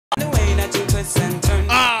twists and turns.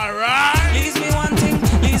 Alright. Leaves me wanting,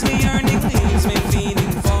 leaves me yearning, leaves me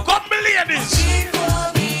feeling for. Come, ladies.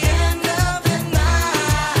 Before the end of the night,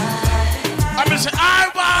 I say, I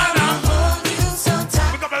wanna hold you so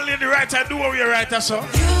tight. pick up a lady writer, do what you writer, so. You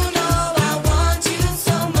know I want you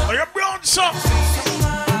so much. Oh, you're brown, so.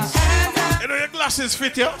 You know your glasses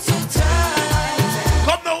fit you.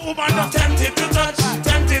 Come now, woman, not tempted to touch,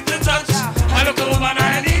 tempted to touch. I look a woman,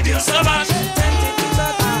 I need you so much. Tempted to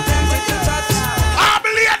touch, tempted to touch. I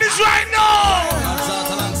believe this right now.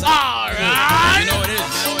 Alright. You know it is.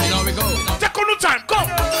 You know we go. Take on the time, come.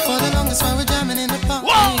 For the longest while we're jamming in the party,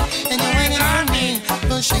 and you're waiting on me,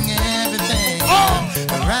 pushing everything.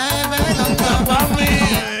 Right on top of me.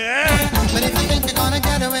 But if you think you're gonna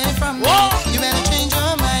get away from me, you better change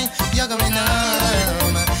your mind. You're going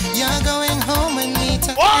home. You're going home with me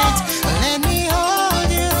tonight. Let me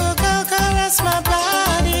hold you, go caress my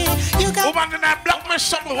body. You got woman in that black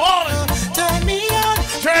mesh up the wall. turn me on,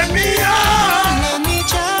 Turn me on. let me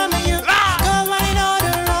charm you. Go wine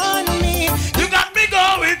order on me. You got me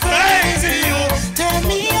going crazy. Turn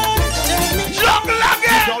me on, turn me on. Juggle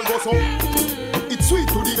again. Girl go so, it's sweet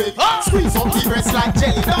to the baby. Squeeze up the breast like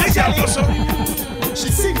jelly. The girl go so. She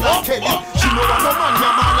sing like Kelly. She know that no man,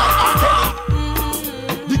 your man like R. Kelly.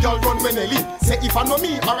 The girl run when Ellie. Say if I know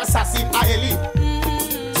me or assassin, I Ellie.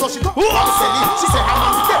 So she go Selly. She say her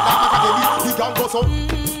man get like Machiavelli. The girl go so,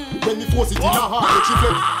 when me force it in her heart, she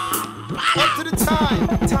flip. Up to the time,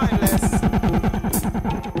 timeless.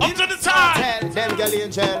 Up to the time. Tell them girl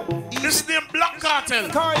angel. This name Black Cartel.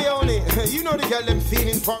 Corleone, you know the girl them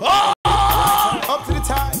feeling for. Up to the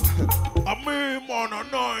time. I mean, man, a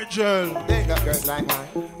Nigel. They got girls like mine.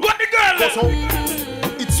 What the girl? Go so,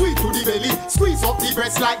 it's sweet to the belly. Squeeze up the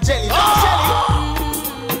breast like jelly.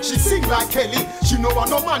 Jelly. She sing like Kelly. She know I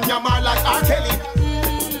no man, your man like R. Kelly.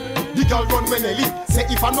 The girl run when Ellie. Say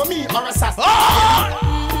if I know me or assassin.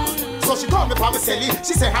 So she call me Pavaselli.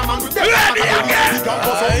 She say her man with them. Ready again. The girl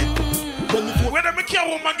goes so, when I make your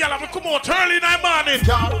woman, girl, I come out early in the morning.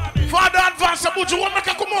 girl. Father advance, but you want me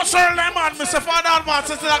to come out early in the morning. Mr. Father advance,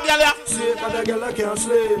 it's that girl, yeah. Sleep and the girl I can't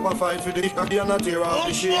sleep. I fight for the cocky and I tear off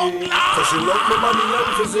the shit. fuck, So she love me body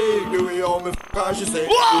and physique. The way how me f*** she say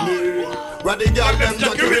Where the girl them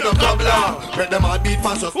jockey with a cobbler. Make them all beat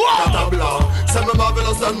fast just like a tabla. Send me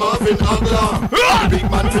marvelous and Marvin Hagler. The big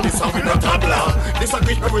man for this song with a tabla. This a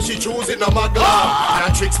bitch where she choose in a magla.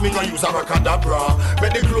 And tricks me gonna use a racadabra.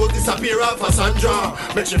 Make the clothes disappear off a Sandra.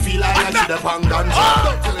 Make she feel like I should have hung ganja.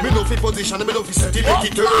 Me know fi position, me know fi set it, make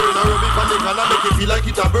it turn. I rub it on the can and make it feel like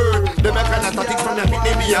it a burn. Them a kind of tactics from the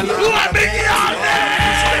big me alone.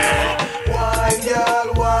 Wine,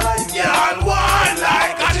 girl, wine, girl, wine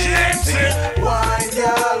like a gypsy. wine,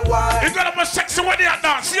 girl, wine. You got to be sexy when you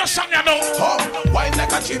dance. See your song, you know. Wine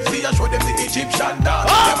like a gypsy, I show them the Egyptian dance.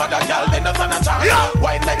 Them other girl, they not stand a chance.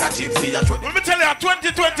 Wine like a gypsy, I show them. Let me tell you,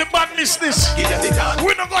 2020 badness this. Give them the dance.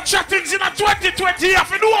 We don't go check things in a 2020. You have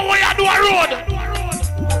to do what you do a road.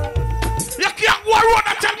 You can't go a road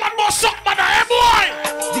and tell man about suck, man. Hey, boy.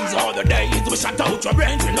 These are the days we shut out your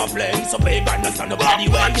brains in a place. So baby, understand the body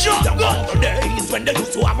way. These are the days when they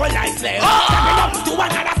used to have a life left. Coming up to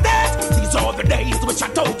another stage. These are the days we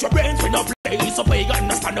shut out your brains in a place. So baby,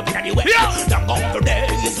 understand the body way. Them are the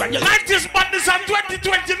days when you 90s badness and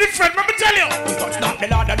 2020 different. Let me tell you. You don't stop the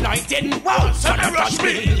Lord of 19. Wow, son of rush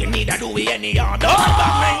me. You need to do any other.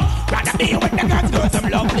 Rather be with the girls, I'm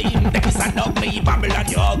lovely. They stand up me, Babylon,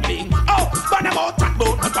 you're ugly. Oh, but I'm out that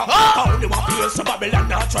boat, not talk. Only one feel so Babylon,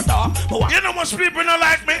 not shut up. You know most people don't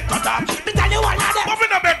like me. Cut up. Me tell you one of them. But me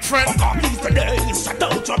no big friend. Fuck off these today, shut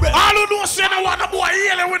out your breath. All who know say no one a boy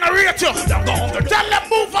yelling when I rate you. Tell them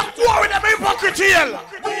move and go with them hypocrite yell.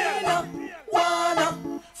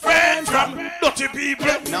 Friend from dirty people.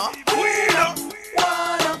 No. We know.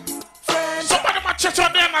 Somebody might check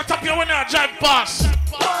on them and tap you when they drive past.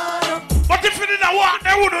 But if you didn't walk,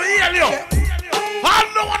 they wouldn't hear you. I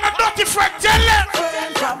don't want a dirty friend, tell them.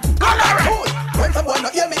 When someone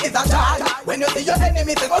not hear me is a child. When you see your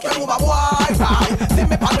enemy, say, okay, move a Wi-Fi. See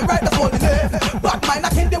me on the right, that's all the left. But mine, I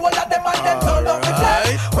kill the one of them and them turn off the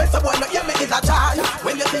flash. When someone not hear me is a child.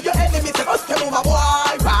 When you see your enemy, say, okay, move a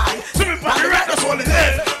Wi-Fi. See me on the right, that's all the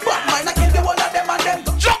left. But mine, I kill the one of them and them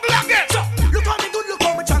juggle again. Look how me good, look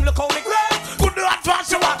how me charm, look how me great. Good to advance,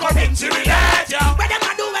 you walk up into the light. What them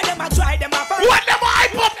a do, when them a try, them a fight. What them a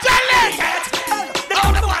hype up, tell them. Oh,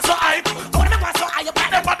 them a so hype. Oh, them a so hype.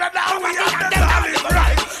 Them other down, we have them all is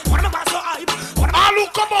right. What them a so hype. All who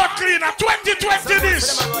come out clean at 2020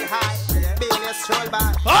 this.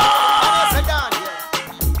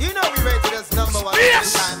 You know we rated as number one.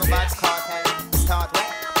 Yes. Time about Kartel. Start with.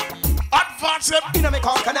 Advance them. You know me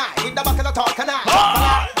call can I? In the back of the talk can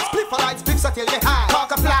I? Split for lights, split at till me high.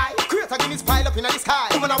 Talk a fly, create a Guinness pile up in the sky.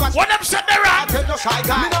 Woman I watch. What them said they right? Tell no shy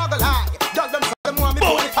guy. Me no go lie. Y'all them say them want me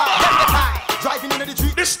bonify. Them the tie. Driving into the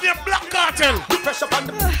street. This name Black Cartel. The pressure on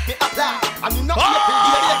the me apply. And you not be a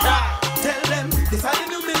baby cry. Tell them this is the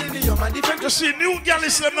new millennium and different. You see new girl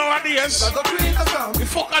is them nowadays. You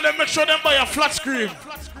fuck and them make sure them buy a flat screen.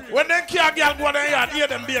 When them care girl go in the yard, hear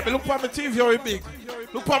them baby. Look for me TV very big.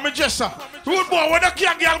 Look for me dresser. Rude boy, when the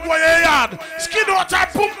care girl go in the yard, skin out and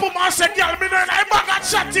pum pum and say girl me then I bag and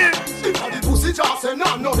shot in. If the pussy just say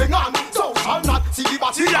no, nothing on. So shall not see the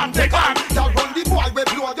body and take on. Y'all run the boy we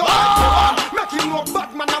blow your head. Make him look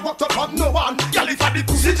bad man I walked up on no one. Y'all if the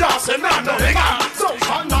pussy just say no, nothing on. So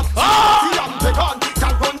shall not see the body and take on.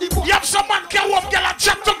 Y'all run the boy. Yep, some man can walk girl and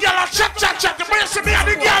chat to girl and chat. But you see me and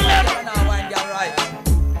the girl them.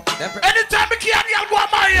 Anytime I can't girl go in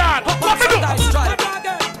my yard, what me do?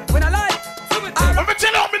 When I like, Let me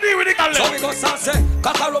tell you how me deal with the girl. so we go say,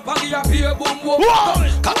 cock her up and give her pay boom boom.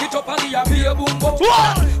 Cock it up and give her pay boom boom.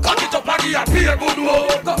 Cock it up and give her pay boom boom.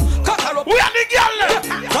 Cock her up. We are the girl.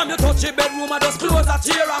 From you touch the bedroom, I just close a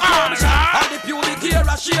chair a come. And the pubic hair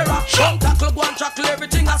a share a. Come tackle, go and tackle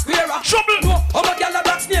everything a square a. Trouble. No, I'm a girl a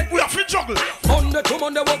black snake. We have to juggle. Monday to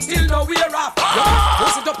Monday work still no wear off.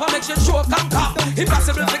 Push it up and make sure show can come.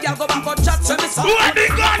 Impossible for girl go back and chat to me son. We are the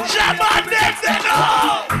ganja man. They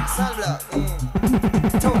know.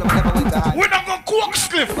 We're not gonna cook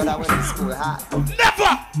cliff. But I went to school hot.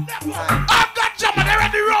 Never. I got jam and they're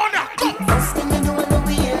ready round now. Come. First thing you do in the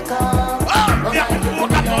vehicle. Yeah.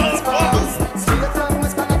 Straight from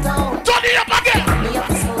West Panatown. Turn it up again. Me up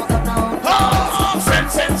the smoke up now.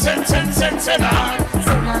 Send.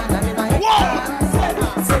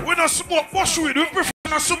 Whoa. We don't smoke bushweed. We prefer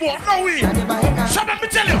not smoke no weed. Shut up, me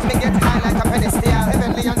tell you. Me get high like a pedestal,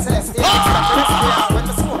 heavenly and celestial. When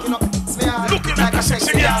the smoking up, smear. Looking like a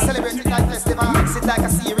sexy girl. Celebrate it like festival, mix it like a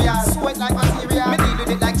cereal. Sweat like material. Me deal with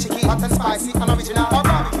it like chicken, hot and spicy and original. Or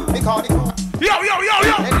barbecue, me call it cool. Yo.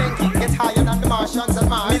 Then get higher than the Martians and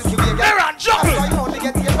Mars. Milky Way They're on That's juggle. why you only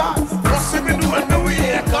get your bars. What's it me doing the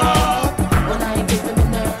wake up? When I give them the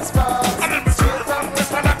nerves bars. And then we straight from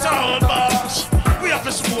West Panatown, boss. We have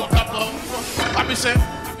to smoke up. What me say?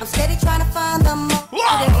 I'm steady trying to find the more.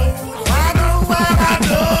 Whoa. Why I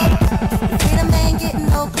go? Freedom ain't getting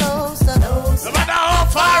no closer. No matter how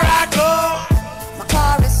far I go. My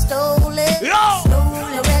car is stolen. Yo.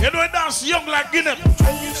 Slowly You know it dance young like Guinea.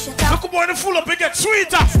 registration. Look boy the full up, it get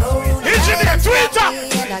sweeter. Engineer, sweeter.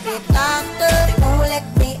 And I get locked up. They won't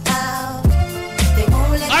let me out. They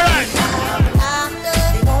won't let All right. me out. Locked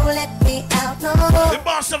up. They won't let me out. No. The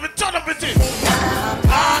boss of it, turn up it.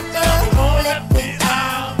 Locked up. They won't let me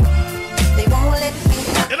out. They won't let me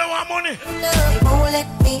out. You know what money? They won't let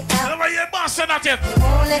me You out. know what your boss said that yet? They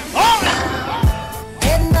won't let me Oh. out.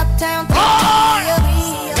 Heading uptown to the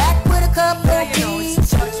back with a couple of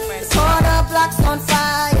keys. Corner blocks on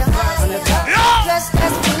fire. Dressed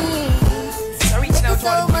as me. Making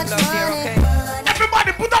so much money.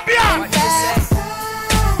 Everybody put up your hand.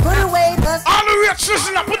 Put away the All the rich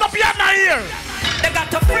listeners, put up your hand here. They got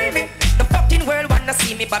to free me. The fucking world wanna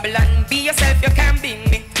see me. Babylon, be yourself, you can be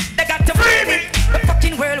me. They got to free me. The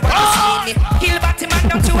fucking world wanna see me. Kill Batman,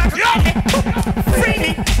 don't you agree? Free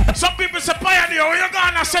me. Some people say pioneer, where you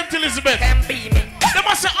going to St. Elizabeth? Can be me. They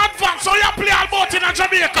must say advance, so you play all boat in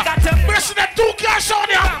Jamaica. Got to President 2 can't show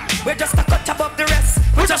them. We're just a cut above the rest.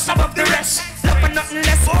 We're just above the rest. Love for nothing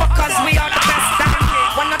less. Because we are the best.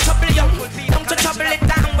 Wanna trouble you? Don't to trouble it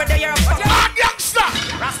down. Whether you're a fuck. Ah, youngster.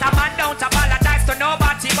 Rasta man, don't apologize to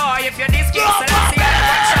nobody, boy. If you're this kid, so let's see how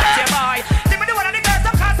much shot you, boy. Let me do one of the girls,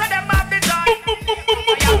 of course, of them have the joy.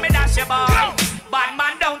 I am me dash you, boy. Bad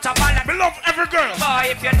man, don't apologize. We love every girl.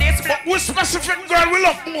 Boy, if you're this But which specific girl we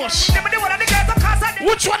love most? let me do one of the girls, of course, of them.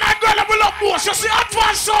 Which one I girl that we love most? You see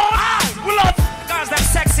advance sound? We love. Girls, them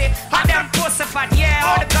sexy, and them pussy fat, yeah.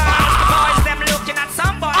 All the girls, the boys, them looking at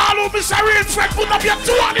somebody. All who miss a real friend, put up your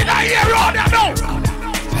 2 in a year round there now.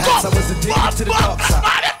 Perhaps I was addicted to the dark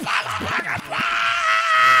side.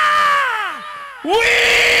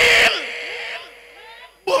 Wheel!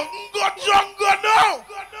 Bungo jungle now.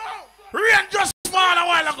 Rain just fall a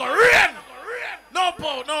while ago. Rain! No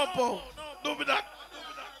po. Do me that.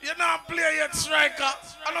 You not play yet, striker.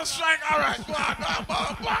 I don't strike, alright. Go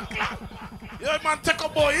on. Yeah, man, take a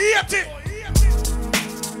boy. Eat it.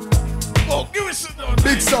 Go, give it some.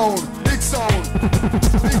 Big sound.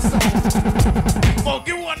 Go,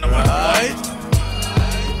 give one number. Right.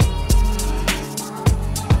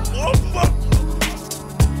 Oh, fuck.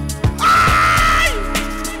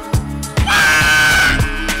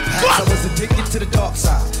 Perhaps I was addicted to the dark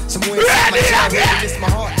side. Somewhere inside my childhood, it's my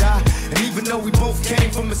heart died. And even though we both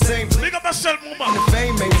came from the same place, Big up yourself, Muma. the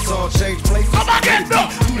fame made us all change places.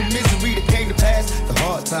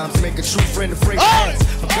 true friend afraid to ask.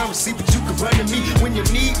 For currency, but you can run to me when you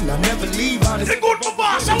need, and I never leave. Honest. Good for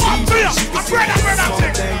boss, I want to you. I'm ready.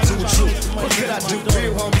 What could I do?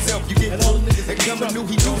 Real himself, you get old niggas that come and knew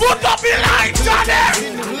he knew. Put up your lights on there.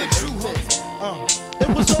 It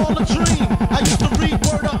was all a dream. I used to read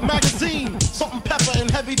Word Up magazine. Salt and pepper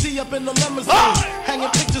and Heavy D up in the limousine. Hanging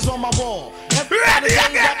pictures on my wall. Everybody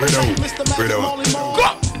Mr. Magic Mall.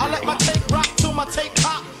 I let my tape rock till my tape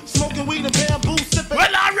pop. Smoking weed and bamboo, sipping.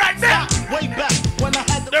 Well, all right there. Way back when I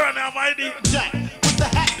had the Jack with the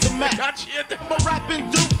hat to match. But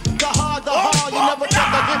rapping Duke, the hard. You never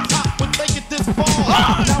thought the hip hop would take it this far.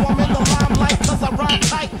 Now I'm in the limelight cause I rhyme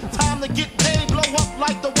tight. Time to get paid, blow up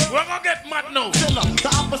like the world. We're gonna get mad now. The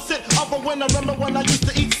opposite of a winner. Remember when I used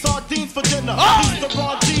to eat sardines for dinner? Eat the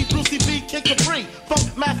raw G, Brucey B, Kick Capri,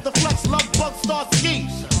 Funk Master Flex, Love Bug, Star Ski.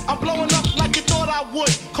 I'm blowing up like you thought I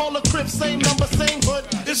would. Call a crib, same number, same hood.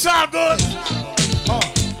 It's all good.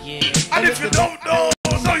 And if you don't know,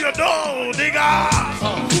 so you know, nigga.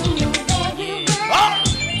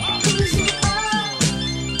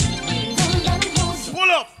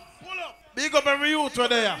 Pull up. Big up every youth right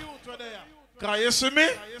there. Can you see me?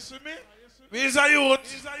 We's a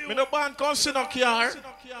youth. Me no born come see no car.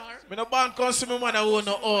 Me no born come see me mother own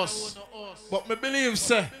no house. But me believe,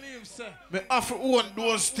 say, me have to own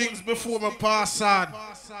those things before me pass on.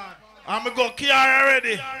 And me go car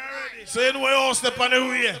already. So you know your house step on the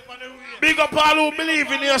way. Big up all who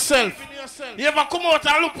believe in yourself. You ever come out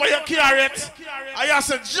and look for your car yet? And you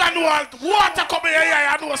say, John Walt, water come in here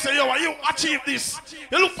and know say, yo, you achieve this.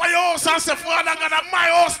 You look for your house and say, Father God, and my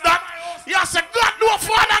house that. You say, God, no,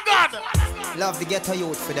 Father God. Love the ghetto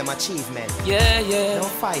youth for them achievement. Yeah.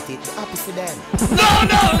 Don't fight it, be happy for them. No.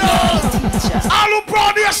 All who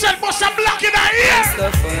proud of yourself must have black in the ear.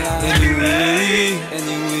 Anyway.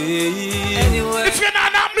 If you're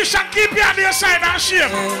not ambition, keep you on your side and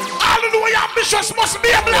shame. All who know your ambitions must be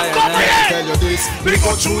able to come here. Tell you this, we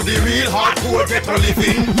go through the real hardcore ghetto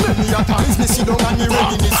living. Many a times me sit down and me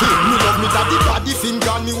reminiscing. Me love me daddy body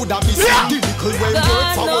finger and me woulda missing. The little way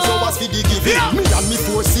work for us always for the giving. Me and me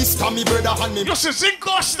four sister, me brother and me. You see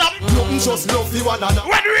Zinco stop. Nothing just love for one another.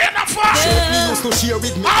 When rain a fall, me used to share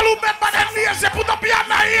with me. all who remember them days, they put up your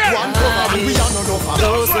here. One cover, we are no love.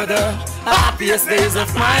 Those were the happiest days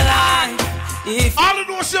of my life. If all you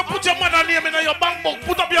do is you put your mother name in your bank book,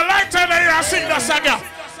 put up your lighter here and sing that song. Now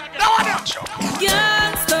what?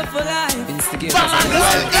 Gangsta for life.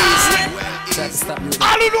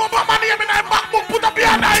 All you do about my name in your bank book, put up your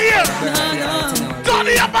hand here. Don't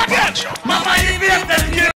hear back. Mama, you need them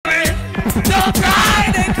kill me. Don't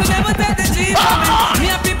cry, they could never take the G. Me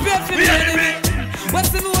a prepare for me.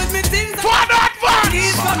 What's the with me things? Father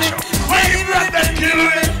advance. Why you let them kill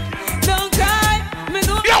me? Don't cry, me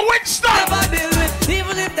do. You're witch stuff.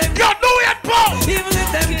 Even if them you do it, Paul. Even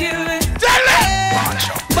if them kill me. Tell it.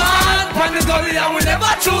 Man, when the gully, I will never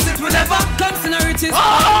choose it. Will never comes in a riches.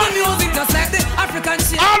 The music just like the African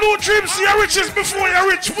shit. All who dreams see your riches before you're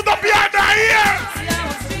rich, put up your hand here. See, I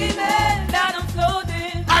was feeling that I'm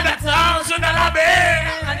floating. And $1,000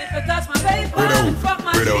 bill. And if you touch my paper, fuck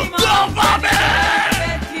my dream. Don't for me.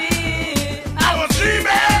 I was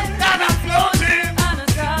dreaming that I'm floating.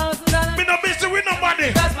 Me no busy with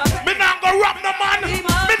nobody. Me not go rob no man. Me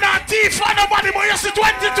not thief for nobody. But you see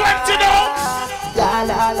 2020 now. La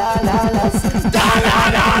la la la la.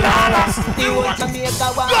 You want to make a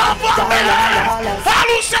one. All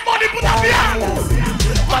who say money put up your hand.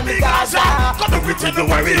 Gaza, come and pretend the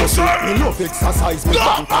way you sir. Me love exercise, me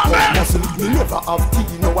bank account muscle. Me never have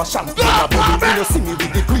tea, no a champagne a bubble. Me no see me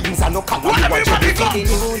with the greens and no color. Me name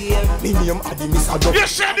Adi Mr. Job. You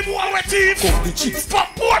said the boy with teeth. Cook the chips for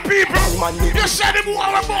poor people. You said the boy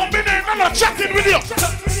with bomb. Me not chatting with you.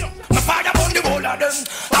 The fire on the wall of them.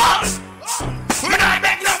 We not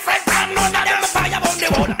beg no friend from none of them. The fire on the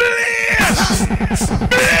wall. Please.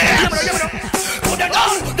 Put them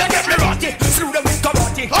down, they get me rotty. Slew them with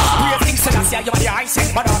karate. We think Selassie, you are the ice and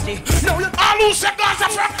Barati. No, look. All who say Gaza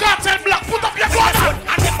from Cartel Black, put up your gun.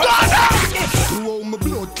 Oh, my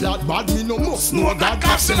blood clot bad, me no must know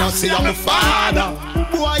God. Selassie, I'm a father.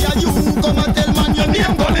 Why are you come and tell man your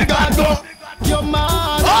name, Gully God? Your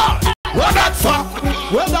man. Where that for?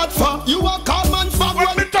 Where that for? You a call man for?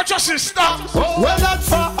 When me touch your sister. Where that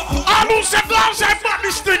for? All who say Gaza bad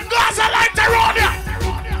this thing, Gaza light around here.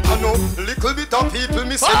 I know little bit of people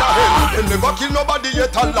me say that hell. They never kill nobody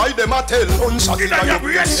yet and lie them a tell. Unshot in your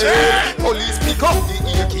brace. Police pick up the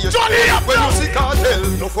AK. When you see cartel,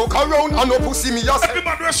 no fuck around and no pussy me as.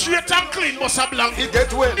 Everybody was straight and clean, but a blank. He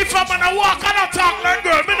get well. If I'm gonna walk and talk like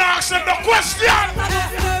girl, me not ask them the question.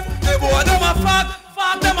 The boy them a fuck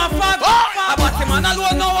them a fuck. About him and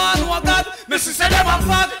alone no one no God. Me Missy say them a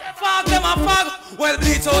Fog them a fog. Well,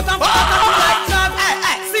 bleach out and fog like clog.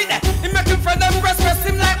 Hey, see that? He make him friend them press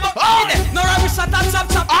him like no rubbish shot and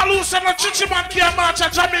chop. All who say no chichi man can't march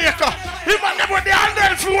at Jamaica. Even them with the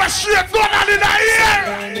handle flew a straight gun on in the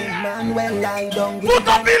ear. Put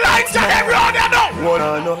up the lights and everyone you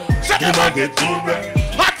know. Say them a get too bad.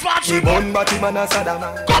 Hot fast we burn. Come on,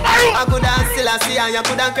 I could have still see and you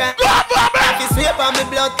could have cried. Go on, baby. If you sweep on me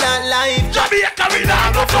blood clot life. Jamaica we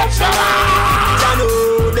now go touch them. I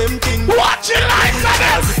know them things. Watch it like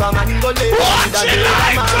that. Watch it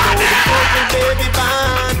like that. Baby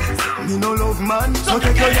band. Me no love man, so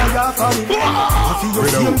take your yaya for me. If you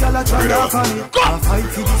see girl a try off on me, I fight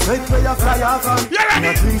for the sweat where you fly off on me. And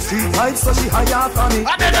I drink street vibes so she high off on me. I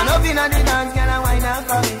love in the dance, girl a wine off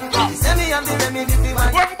for me. Say me have the remedy for one.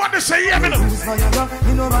 Everybody say yeah me no. Who's for your girl?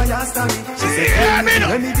 Me know my ass to me. She said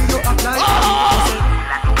let me do you apply.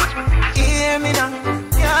 Hear me now,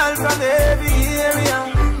 girl from every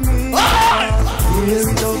area.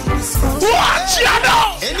 Watch you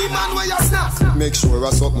now. Any man where you snap, make sure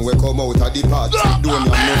a something will come out of the pot. Don't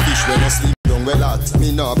have no fish when you sleep down well at.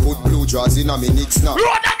 Me nah put blue jaws in a me nick snap.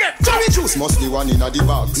 Tommy juice must be one in a the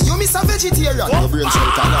box. You miss a vegetarian, your brain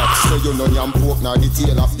cell collapse. So you know yam pork nor the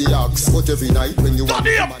tail of the ox. But every night when you want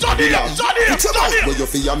to put your mouth where you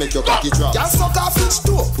feel make your cocky drop. You suck off each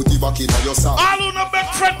toe, put it back in your sock. All who no beg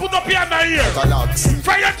friend put up here in the ear.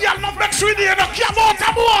 For your girl no beg sweet ear, no care about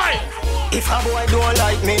a boy. If a boy don't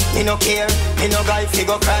like me no care. Me no guy fi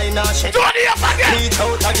go cry nah shit. Turn it up again. Reach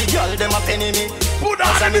out to the girl, them a penny me. Put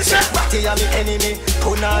on me say Ratty a me enemy.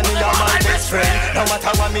 Put on me a my best friend. No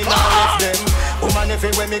matter what me nah left them. Woman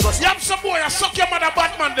everywhere me go. You have some boy a suck your mother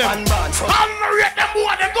Batman them. One man so I'll narrate them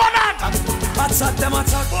boy they gun on. Hot shot them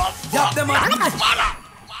attack. Yap them attack.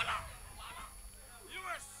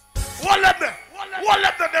 Wall up there. Wall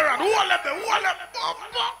up there, Darren. Wall up there. Wall up there.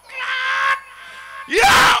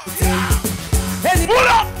 Yeah! Pull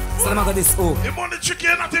up! So let me go this. Oh. You want the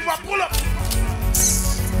chicken not even pull up.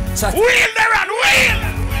 Chat. Wheel there and wheel!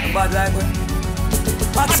 Bad like it.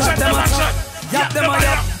 Hot shot them attack. Yap them a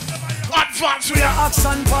yap. Advance we are.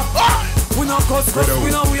 Action pop. We no cuss,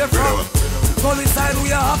 we no way from. Police side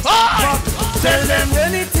we are hot. Tell them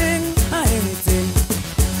anything, anything.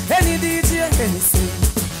 Any DJ, anything.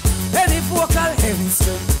 Any vocal, any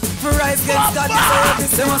string. For rise against God,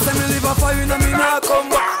 they must say me live a fire, you know me not come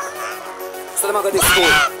back. So let me go this fool.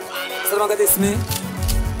 So let me go this me.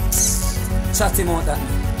 Chat him out that.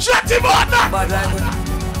 Chat him out that. Bad like it.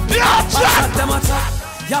 Yeah, chat them a chat.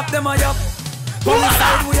 Yap them a yap. Police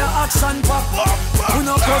side we are action pop. We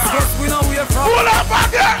no cuss, we no way from. Pull up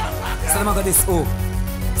again. So let me go this oh.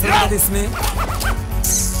 So let me go this me.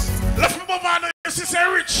 Left me move on, you see say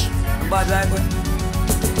rich. Bad like it.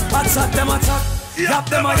 Chat them a chat. Yap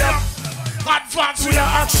them a yap. Advance we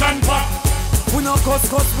are action pop. We no cuss,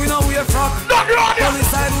 we no way from.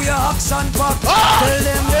 Police side we are action pop. Tell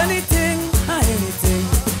them anything, anything.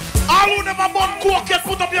 All who never burn coke yet,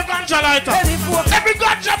 put up your ganja lighter. Every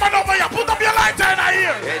ganja man over here, put up your lighter in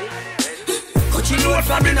here. Coachy load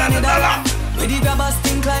from the dollar. Where the grabbers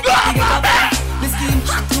think like they get a bag. The scheme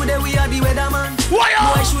hot today we are the weatherman. Boy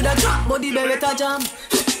should have dropped, but the beretta jam.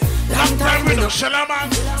 Long time we don't shell a man.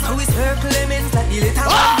 So it's her claimants that the little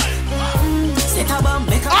man. Set a bomb,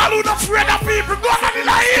 make a all who not afraid of people, go on in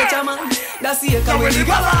here. That's the echo when the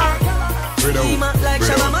grabber. He man like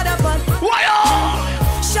Shabba Motherpot.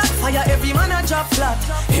 Shot fire, every man a drop flat.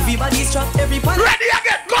 Everybody's trapped, every pan. Ready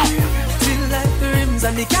again, go! Feel like the rims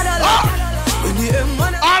and the Cadillac. When the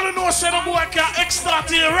M1 all you know say the boy can extra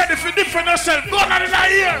to you, ready for defend yourself. Go on in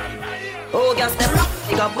here. Oh, gas them rock,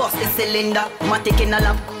 they got bust the cylinder. Matic in a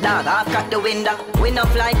lap, dog, I've got the window. We no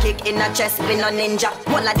fly kick in a chest, we no ninja.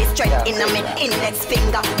 One of the strength in a mid index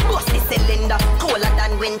finger. Bust the cylinder, colder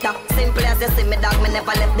than winter. Simple as you see me, dog, me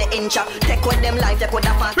never left the incha. Take with them life, take with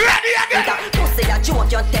the fast. Ready again! Pussy a joke,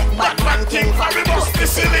 you take bad man king for me. Bust the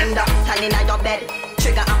cylinder, standing on your bed.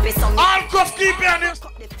 Trigger happy some. All cuff keep on you.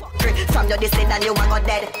 From your this and you are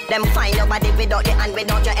dead. Them find your body without the hand,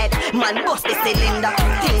 without your head. Man, bust the cylinder,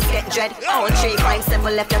 things get dread. All 3, 5,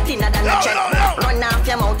 7 left your thinner than a check. Run off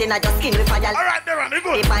your mouth in your skin with fire. Alright, they're running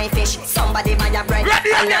good. They buy fish, somebody buy your bread.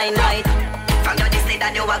 Ready and again. night. From your this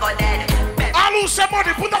and you are dead. All who say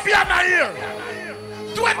money, put up your hand here.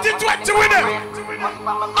 2020 winner.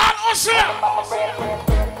 All hustle.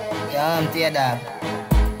 Yeah, I'm tear dog.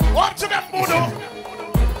 Up to them, Budo.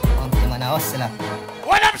 Man, a hustler.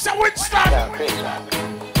 What I'm saying, which stand?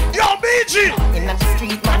 Yo, BG! In the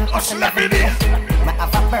street, man, hustle every day. I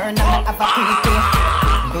have a burner, I have a creepy.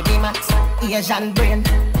 Do the max, Asian brain.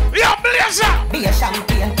 Yo, Blazer! Be a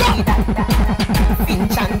champagne,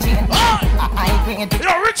 Finch and Jane. I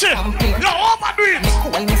Yo, Richie, yo, overdo it.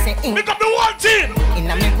 Pick up the whole team.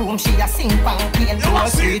 In a me room, she a sing pumpkin. You a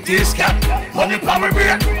CT scan. Money pa my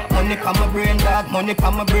brain. Money pa my brain, dog. Money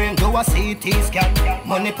pa my brain. You a CT scan.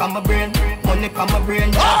 Money pa my brain. Money pa my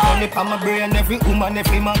brain, dog. Money pa my brain. Every woman,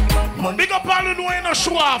 every man. Big up all who know you no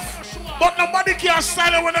show off. But nobody can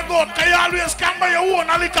style it when they go. Can you always come by your own?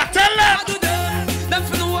 And tell them. I do them. Them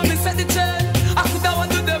for the one me set the chain. I could have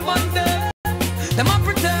do them Monday. Them a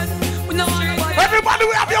pretend. We know everybody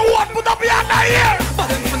we have your own. Put up your hand here. But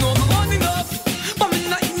them for no money enough. But me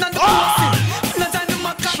not in the pussy. Not time to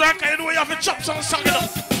my car. Shrek, you know you have to chop some song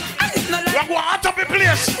enough. It's not like. You go out of the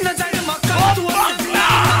place. Not time to my car. To us.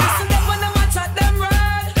 Listen up when them a chat them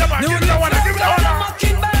red. Yeah man, give me that one. Give me that one.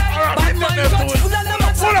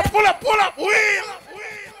 Alright, pull up. Wheel.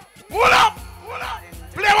 Pull up.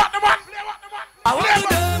 Play what the man. I want to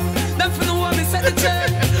them. Them for the one me set the chain.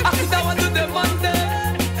 I could have want to them Monday.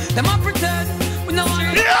 Them a pretend. We know I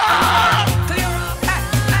clear up.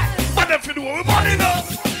 But them for the one we money enough.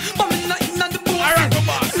 But me not in the booth. Alright, come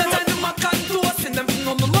on. Not time to my cantos. And them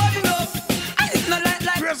for no money enough. It's not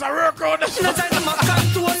like. Praise a record. Not time to my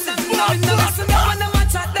cantos. And no listen up when them a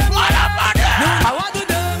chat them. I want to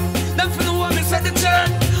them. Them for the one me set the chain.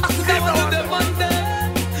 I could have want to them Monday.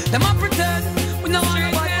 Them a pretend. We know I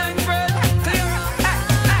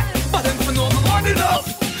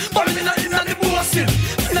but me not in the bossing.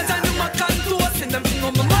 Not time to my cantos. And them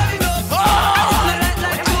for no money enough.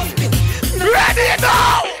 Ready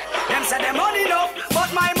now. Them say them money enough,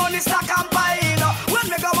 but my money stack and pile. When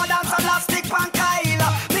me go a dance a last stick pan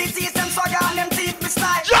Kyle. Me teach them swagger and them teeth me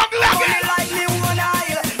style. Money like me one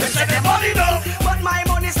aisle. Them say them money enough, but my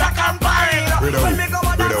money stack and pile. When me go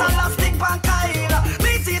a dance a last stick pan Kyle.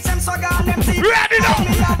 Me teach them swagger and them teeth me style.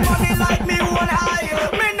 Me have money like me one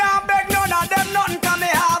aisle. Me nah beg none of them nothing 'cause me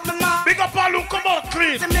have me man. Big up all who come out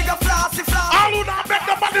clean. See me go flossy. All who not beg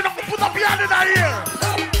nobody not put up your hand in the ear.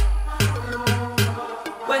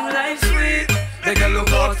 When life's sweet, they can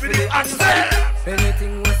look out for the accident.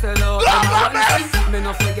 Anything we sell out, me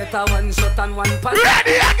no forget a one shot and one punch.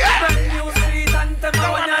 Ready again. Brand new street and them I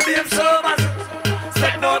wanna be sober.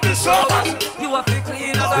 Step down the sober. You have to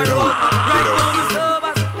clean as a road. Right now the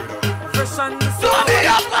sober. Fresh and the sober. Turn it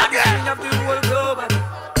up again. Clean up the whole global.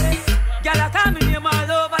 Girl I come in here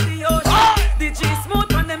all over the ocean. DJ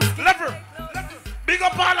smooth on them skin. Leper. Big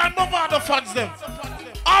up all and Bavado fans them.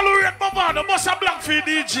 All who rate Bavado must have black for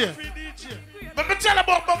DJ. Let me tell you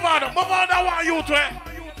about Bavado. Bavado want you to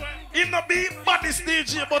he not be baddest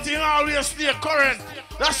DJ, but he always stay current.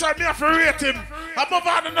 That's why me have to rate him. And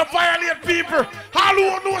Bavado not violate people. All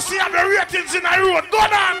who know see have the ratings in the road. Go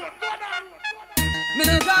on. Me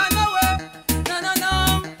no gone away.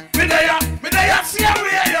 No. Me there see how we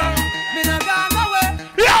are. Me no gone away.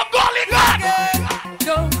 Yo, Gully God.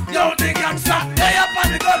 Yo, the gangster. They up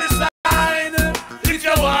on the Gully side. If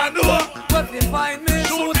you want to know, but they find me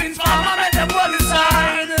shooting farmer, make them Gully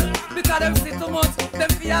side. Because them see too much, them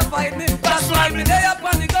fear fight me. That's why me they up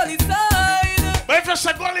on the Gully side. But if you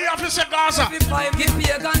say Gully, if you say Gaza, give me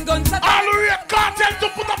a gun shot. all who rate Kartel to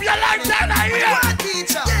put up your lights in here.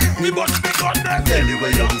 We must be gun there.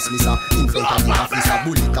 Anyway, you dismiss her in front of the officer.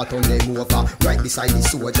 Bullet a turn them over right beside the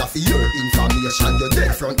soldier. For your information, you're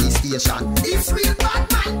dead from the station. It's real bad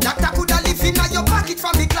man. Doctor coulda live in your pocket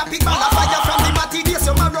from the clapping ball of fire from the matty days.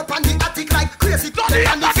 You mark up on the attic like crazy.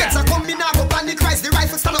 And the feds are coming now up on the Christ. The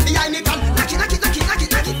rifle stand up behind it and knock it.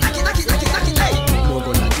 Hey, no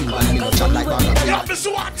gonna do man, me no chat like that. You have to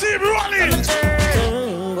see what team rolling.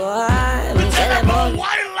 Boy, We tell about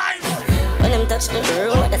wildlife. when them touch the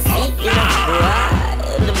road, the seat in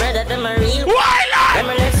the the bread of them are real. Wildlife. Them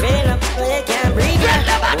are left feeling up, they can't breathe. Boy,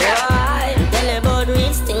 tell you about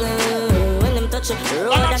real sting. When them touch the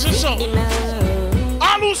road, the seat in the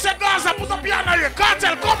all who say Gaza, put up your hand here.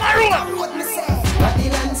 Kartel, come and roll.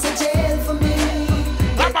 Babylon's a jail for me.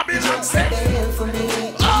 Babylon say Jail for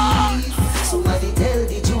me. Somebody tell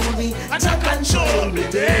the jury I can control me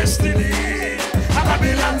destiny.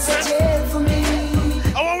 Babylon say jail for me.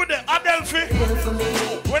 I want with the Adelphi.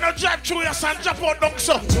 When I drive through your son, jump out down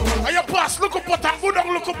so. And you pass, look up what and go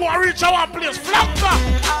down, look up what reach our place. Flanker.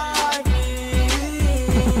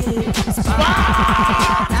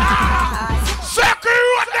 Circle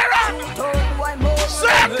road there.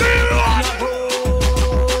 Circle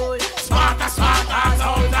road. Smarter,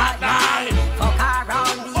 out that night. Fuck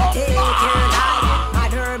around, take your life.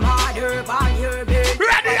 Mother, on your bed.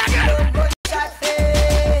 Ready again.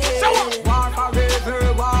 So what? War forever,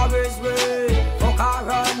 war is way. Fuck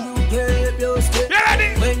around, you get your skin. You ready?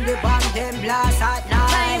 When the bomb them blast at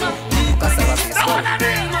night. No one at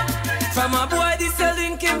it. From a boy, this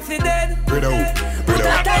selling him for dead. Spread out.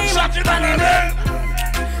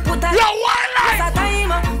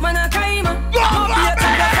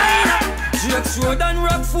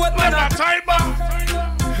 a timer.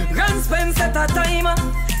 Grand spend set a timer.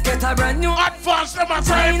 Get a brand new advance them a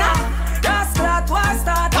China. timer. Gas clock was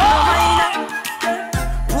start on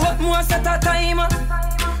the Put more set a timer.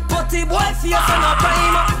 Putty boy face on a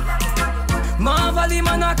primer. Marvel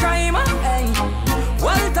man a crimer. Hey,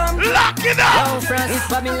 welcome. Lock it up. Yo, friends, if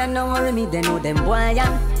Babylon don't worry me, they know them boy.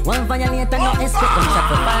 One violator, no escape from shot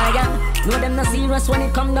for fire. Know them not serious when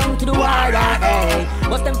it come down to the wire. Hey,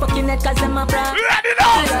 what's them fucking head cause them a brag. Ready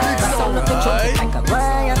now. That sound of the trumpet like a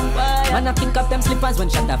wire. When I pick up them slippers when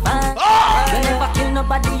shot a fire. They never kill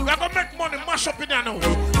nobody. We're gonna make money mash up in here now.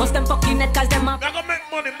 What's them fucking head cause them a. We're gonna make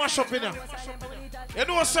money mash up in here. You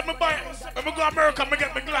know what's me buy? When I go to America, I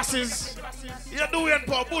get my glasses. You do it,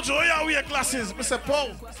 Paul. Bujo, you wear glasses. I say,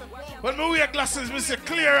 Paul. When I wear glasses, I say,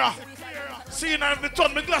 clearer. See, now if I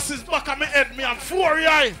turn my glasses back on my head, me have 4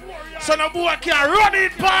 eye. So now boy can run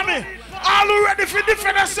it for me. All who ready for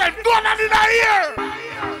defend yourself, go on in the ear.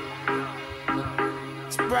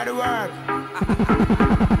 Spread the word.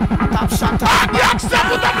 Top shot. Youngster,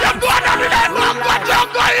 put up your gun on in there.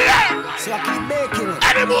 Go here. So I keep making it.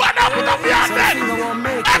 Anyone now put up your head.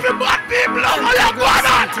 Everybody people, all you going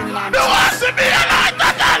on. You want to be a light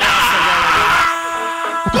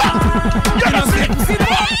you don't see it.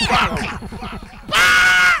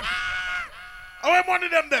 How many money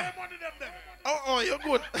them there? Oh, you're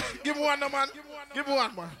good. Give me one, man. Give me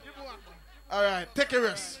one, man. All right, take a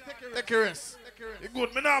rest. Take a rest. You're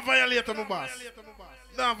good. Me not violate my boss.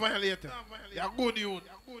 Not violate. You're good, you.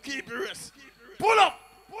 Keep your rest. Pull up.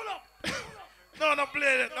 No, not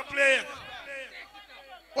play it. Not play it.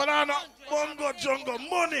 But I know, Bongo Jungle,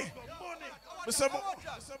 money. Mr.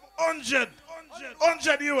 100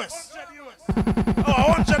 US.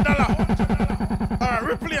 Oh, $100. All right,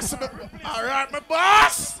 replace me. All right, my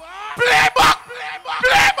boss. Play back.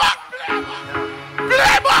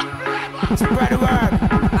 Spread the word.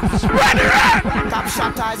 Spread the word. Top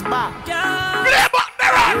shot is back. Play back the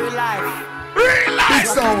run. Real life. Big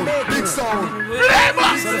sound. Play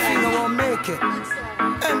back. So the finger won't make it.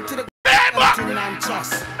 Empty the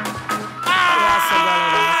chest.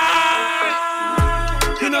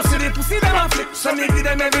 You know see the pussy them a flip. So me give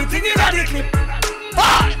them everything in a the clip.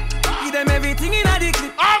 Give them everything in a the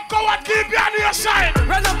clip. I'll go and keep you on your side.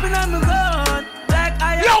 Run up in on the gun. Like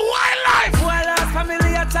I am. Your wildlife. Wildlife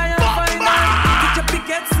family a try and find them. Get your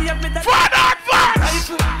picket, see if me that. Father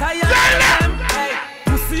advance. Tired them. Hey,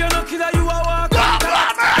 pussy you no killer, you a walk.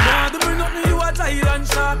 Nah, do me nothing, you a Thailand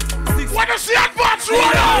shot. When you see advance, roll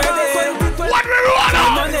out. What we roll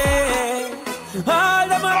out? All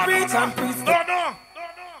them a preach and preach. No.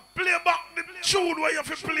 Play back the tune where you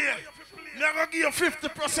fi play. I'm gonna give you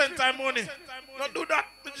 50% time money. Don't do that,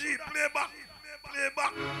 G. Play back.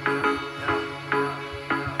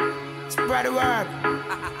 Spread the word.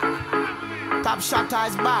 Top shot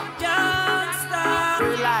is back.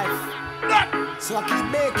 Real life. So I keep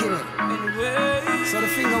making it. So the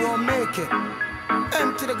finger won't make it.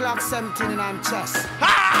 Empty the Glock 17 in my chest.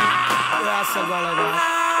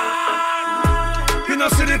 You know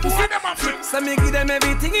see the pussy them a flip. So me give them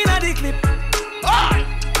everything in a the clip.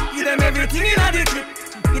 Give them everything in a the clip.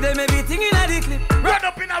 Give them everything in a the clip. Run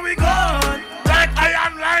up in a we gone. Like I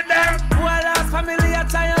am like them. Wildlife family a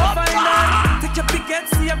try and find them. Take your picket,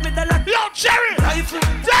 see if me the lock. Yo, Cherry. Rifle.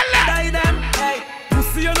 Die them. Hey,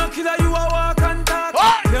 pussy you no killer, you a walk and talk.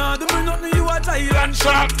 Can't do me nothing, you a Thailand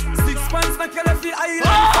shot. 6 pants na kill every island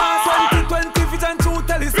fast. 20 feet and 2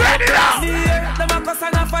 telescope. Ready now. Them a cuss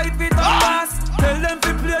and a fight with a mass. Tell them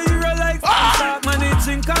to play hero like shark. Man, they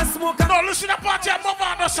drink and smoke and... No, listen to the party and move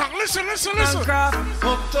on the song. Listen.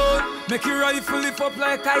 Uptown, make your rifle lift up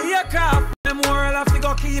like a aircraft. Them moral have to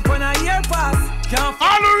go keep on a year pass.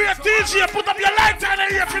 All the way DJ, put up your light and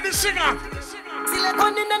here for the singer. See like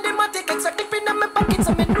on in and the matic, extra dip in my pocket,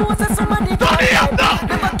 so me know that somebody don't up now.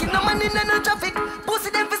 Never kill no man in no traffic. Pussy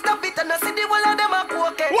them for stop it and I see the wall of them a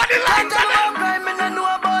coke. What the light on them? Crime and I know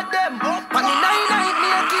about them. On the night me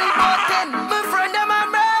a kill about 10. My friend them a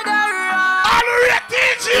murderer. All the way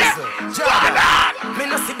DJ. Jordan. Me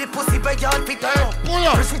no see the pussy by y'all fit her. Pull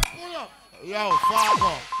up. Yo,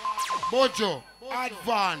 Fargo, Bojo,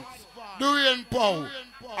 Advance, Durian Pow.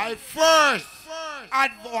 I first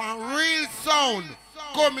Advance, real sound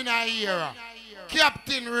coming out here.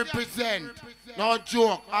 Captain represent. No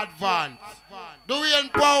joke, Advance. Durian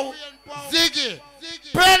Pow, Ziggy,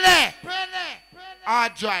 Pele,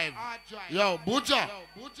 Hard Drive. Yo, Bojo.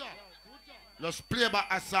 Let's play back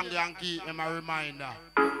a song, Yankee, and my reminder.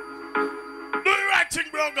 Do the right thing,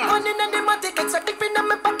 bro. Money in the matic, extra dip in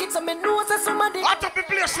my pocket, so me know that somebody. Hot up the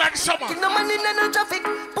place like summer. Kill no money in no traffic.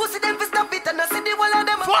 Pussy them for stop it, and I see the wall of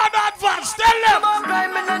them. Father Advance, tell them. About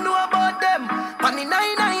crime and I know about them. On the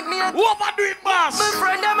night me a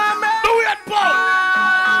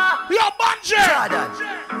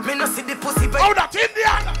no see the pussy bed. Oh, that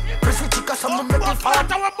Indian! Press with chica, some make it fall.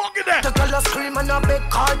 What our buggy there? The girl a scream and a beg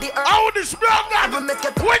call the earth. Oh, this brown guy! We make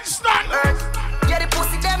it Winston! Yeah, the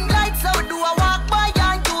pussy them lights, so we do a walk by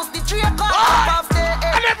and use the tree car off the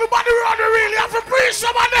head. And everybody around the reel, you have to breathe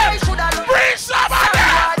some of them! Breathe some of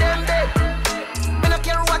them! Me no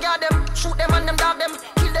care who I got them. Shoot them and them dog them.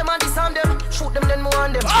 Kill them and disarm them. Shoot them then move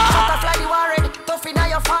on them. Butterfly the war red. Tough in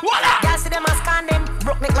your fat. Girl see them and scan them.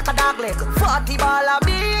 Broke neck like a dog leg. 40 ball a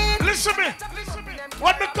beat. Listen me.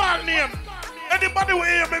 What me call name? Anybody who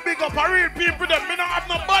hear me big up a real people them. Me don't have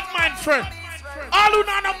no bad mind friend. All who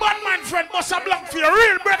know no bad mind friend must have blocked for your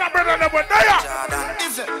real brother them with there.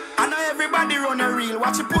 I know everybody run a reel.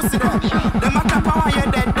 Watch your pussy there. Them a clap while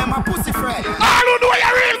you're dead. Them a pussy friend. All who know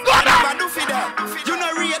you're real good. Never do for that. You know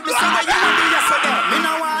rate me so what you want do yesterday. Me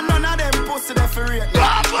no want none of them pussy there for rate.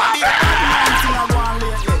 I be a bad man thing I go on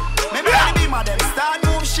lately. Maybe I be my them start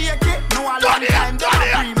move shake it. No a long time. Them a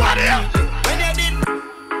pre-man lately. When they did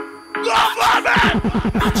go for them.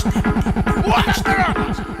 Watch them.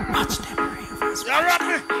 Watch them. You're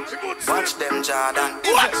rapping. Watch them, Jordan.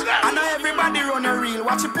 Watch them. I know everybody run a reel.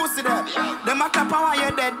 Watch your pussy there. Them a clap while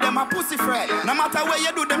you're dead. Them a pussy friend. No matter where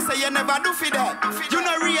you do, them say you never do for that. You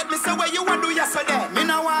know rate me, so where you want do yesterday. Me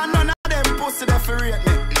no want none of them pussy there for rate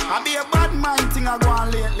me. I be a bad mind thing I go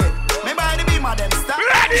on lately. Me by the beam of them start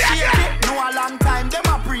shake it. No a long time. Them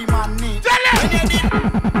a pre-man need. When you did.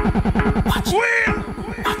 Watch them.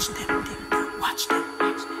 Watch them. Watch them.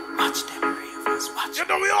 Watch them. Watch you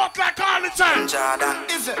know we out like all the time. Jordan,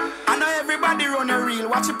 is it? I know everybody run a reel.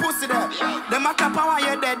 Watch your pussy there. Them a clap while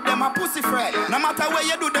you're dead. Them a pussy friend. No matter where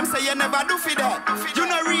you do, them say you never do for that. You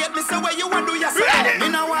know rate me, so where you want do yesterday. Me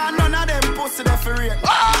no want none of them pussy there for rate.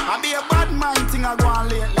 I be a bad mind thing I go on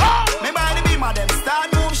lately. Me by the beam of them start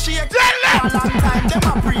move shake. For a long time, them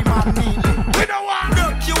a pre-man need. We don't want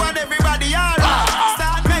look, you want everybody alright.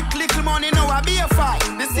 Start make little money, now I be a fight.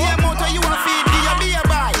 The same motor you want feed me, you be a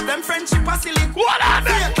buy. Them friendship a silly. What are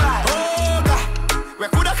they? Oh God, we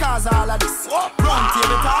coulda cause all of this. Run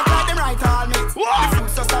table talk like them right all mates. The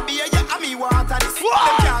fruits just a beer, yeah, and me water this.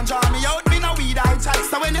 Them can't draw me out, me no weed I chalice.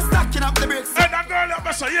 So when you stacking up the bricks. Hey, that girl up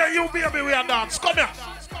there, yeah, you baby, we are dance. Come here.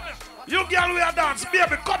 You girl, we are dance.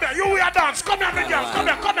 Baby, come here. You, we are dance. Come here, me girl. Come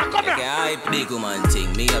here, come here, come here. Okay, I big woman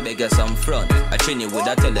thing. Me a beg you some front. I train you with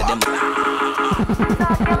a tell them.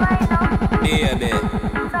 Baby.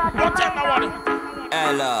 Don't tell me what.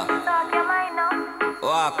 Hello.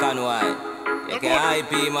 Walk and wine. Okay,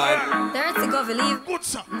 IP man. Dirty go believe. Good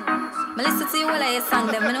sir. Me listen to you while I sing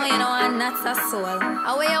them. I know you know I'm not a soul.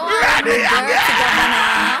 Away you want dirty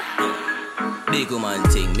governor. Big woman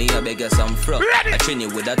thing, me a beg you some front. I train you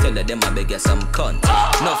with a tell them I beg you some cunt.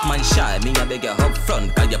 Enough man shy, me a beg you up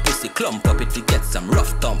front. Cause your pussy clump up if you get some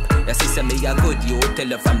rough thump. Your sister me a good, you tell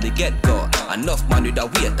her from the get-go. Enough man with a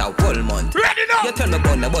wait a whole month. You tell me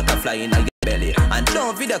about the butterfly in your belly. And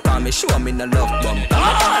don't video call me, show me no love bump.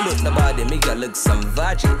 I look nobody, me a look some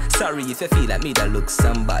virgin. Sorry if you feel like me that look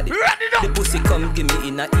somebody. The pussy come give me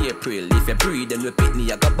in a April. If you breathe then repeat me,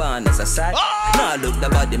 I got born as a side. Now look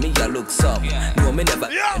nobody, me a look some. No, me never,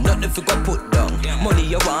 nothing for go put down. Money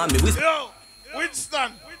you want me with. Yo,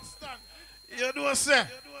 Winston. You know what I say?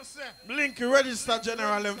 Blinky register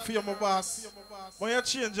general and for my boss. But you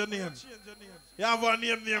change your name. You have a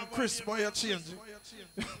name Chris, but you change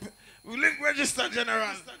it. We link register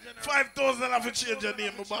general. $5,000 for change your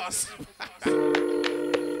name, my boss.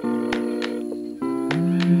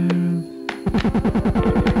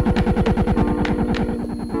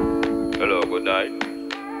 Hello, good night.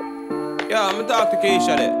 Yeah, I'm talk to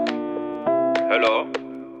Keisha there. Hello?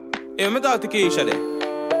 Yeah, I'm talk to Keisha there.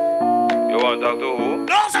 You want to talk to who?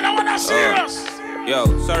 No, sir, I want to serious. Yo,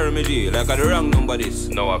 sorry, me G, like I the wrong number this.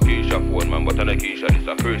 No, a Keisha phone, man, but on a Keisha, this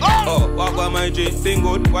a Chris. Oh, walk on my G, thing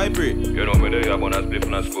good, why pray? You know me there, you have on a split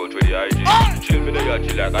and a scroll through the IG. Chill me there, you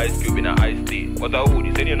chill like ice cube in a iced tea. What a who,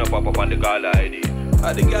 this ain't you no pop up on the caller ID.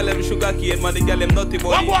 The girl them sugar cane, man, the girl them nutty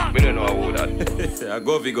boy. Me don't know who that.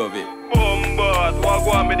 Govy. Bombas, what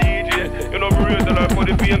go on me DJ? You know me real life for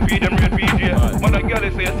the PNP, them real PJ. Man, the girl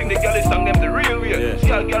say, you sing the girl song them the real way. See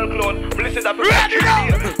a girl clone, listen that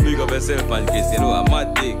ready. Big up yourself, man, Chris, you know I'm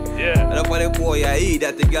mad dick. Yeah. And up on the boy, I eat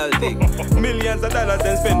that the girl take. Millions of dollars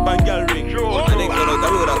then spent on girl ring. True. And they go out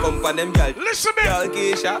the road and come for them girl. Listen me. Girl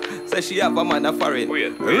Keisha, say she have a man a foreign.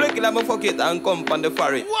 Regular me fuck it and come from the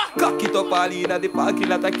foreign. Cock it up all in the parking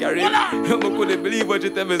lot I carry. You couldn't believe what you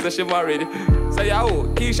tell me, say she married. Say, yo,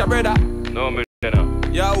 Keisha brother. No, me no.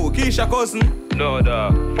 Yo, Keisha cousin. No,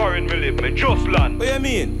 the foreign me live, me just land. What you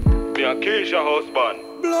mean? Me a Keisha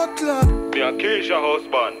husband. Blood clot. Me a Keisha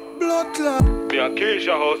husband. Blood clot. Me a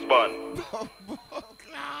Keisha husband.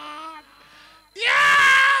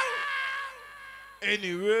 Yeah!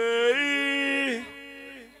 Anyway,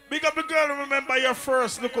 big up the girl, remember your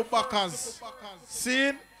first look back as.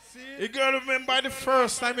 See? The girl remember the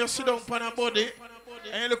first time you sit down on her body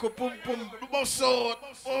and you look at pum pum, bust out,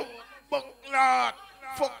 buckler,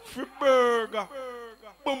 fuck for burger,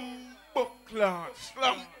 boom, buckler,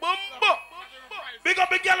 slam, boom, buck. Big up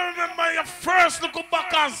the girl, remember your first look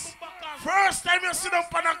back as. First time you sit down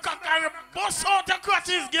on a cock and you bust out your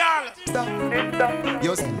crutches, girl.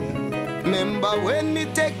 Remember when me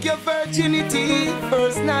take your virginity,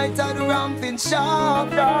 first night at the ramping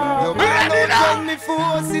shop. You ball out when me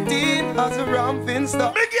force it in as a ramping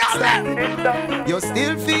stop. You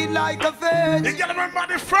still feel like a virgin. You gotta remember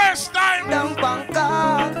the first time. Down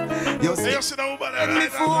Bangkok. You still when me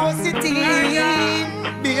force it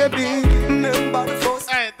in. Baby, remember the first.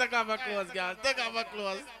 Hey, take off my clothes, girl. Take off my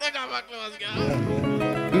clothes. Take off my clothes, girl.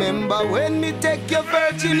 Remember when me take your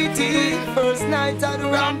virginity, first night at the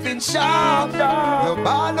ramping shop. You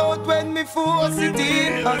ball out when me force it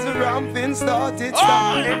in as the ramping started.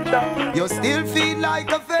 You still feel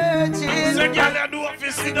like a virgin. So girl, you do have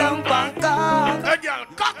to sit down, Bangkok. Hey, girl,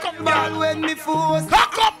 cock up, Ball when me force.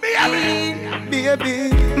 Cock up, baby. Baby,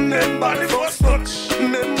 remember the first touch.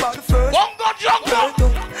 Remember the first. Jungle.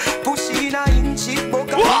 Push in a inch, it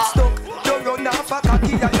buck and it stuck. You run off a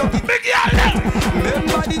cocky and you get big girl.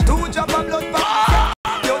 Remember the 2 drop of blood back.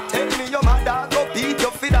 You tell me your mother go beat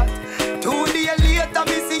you for that. 2 days later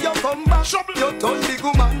me see you come back. You turn big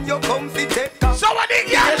woman, you come fi take off. So what the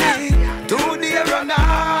girl? 2 days run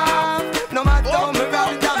off. No matter how me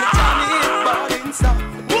run down, me jam it balling stop.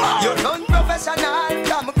 You done professional,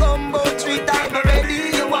 come combo 3 times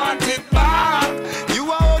already. You want it back. You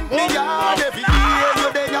want me yard every day.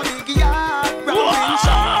 You there a big yard, round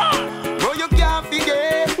shop. Bro you can't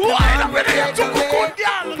forget.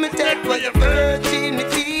 Me take for your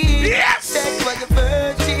virginity. Yes. Take for your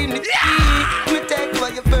virginity. Yeah. Me take for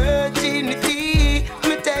your virginity.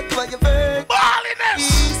 Me take for your virginity. Balliness.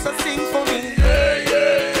 So sing for me.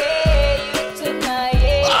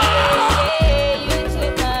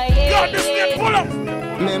 God, this thing pull up.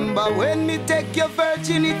 Remember when me take your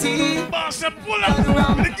virginity. Boss, pull up.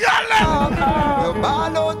 The girl. You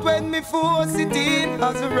ball out when me force it in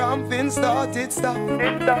as the ramping started stop.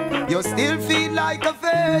 You still feel like a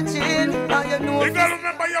virgin. And you know you gotta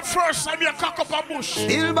remember your first time you cock up a bush.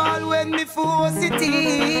 Still ball when me force it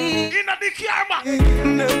in. In the camera.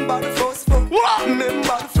 Remember the first fuck.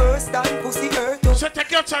 Remember the first time pussy hurt up. So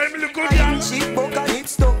take your time, little girl. She buck and it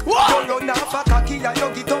stuck. You run off a cocky and you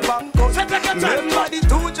get a bank up. So take your time. Remember the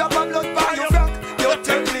 2 drop of blood by your frack. You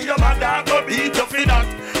tell me your mother go beat you for that.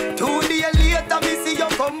 2 days later me see you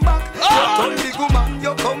come back. You turn big woman,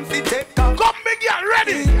 you come fi take off. Come big girl,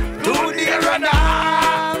 ready. 2 days run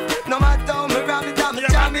off. No matter how me ram it, I'm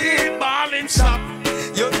jam it. Balling stop.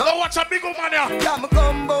 You know what's a big woman here? I'm a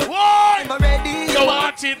combo. I'm ready. You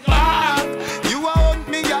want it back. You want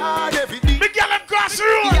me yard every day. Big girl, I'm cross the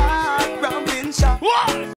road. Yard ramping shop.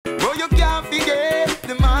 What? Bro, you can't forget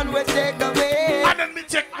the man will take away. And then me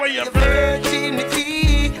take away your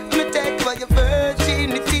virginity. Me take away your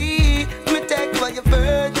virginity. Me take away your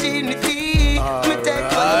virginity. Me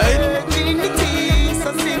take away your virginity. So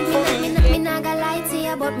sing for me. Me not gonna lie to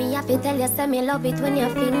you, but me have to tell you, say me love it when you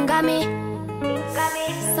finger me.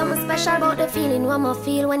 Something special about the feeling one more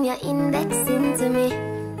feel when you're indexing to me.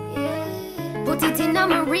 Put it in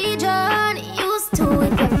my region, used to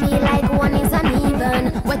if you feel like one is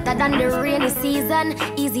uneven. Wetter than the rainy season,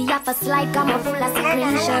 easy off a slide, come full of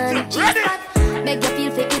secretion. Beg you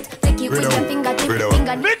feel for it, take it with your fingertip.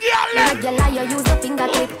 Regular you use a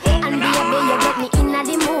fingertip. And baby you get me in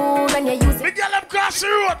the mood when you use it. Big girl, I'm cross the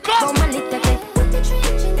road, come. Come a little bit, put the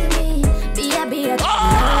trench into me. Be a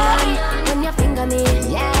when you finger me,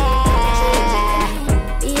 yeah.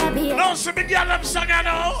 Be a no, so big girl, I'm singing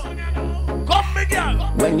now. Come, big girl.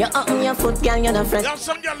 When you're up on your foot, girl, you're not friend. You have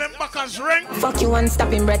some girl in back as ring. Fuck you and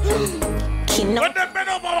stopping breath. When they bend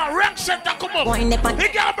over our rank center, come up. Wind up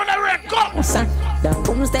big girl, on the rank, come. Son, the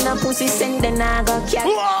pooms, then a pussy send, then I go cat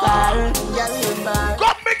ball.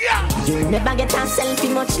 Come, big girl. You'll never get a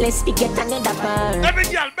selfie, much less to get another ball. Every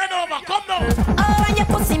girl, bend over, come now. Oh, and your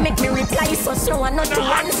pussy make me reply so slow and not to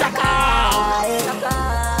answer call.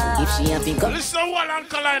 If she have got listen to what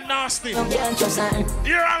alkaline nasty. No can't trust her.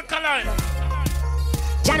 You're alkaline.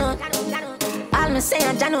 Jano, I'll me say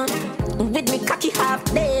a Jano. With me cocky half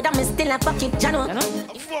dead, I'm still a pocket Jano.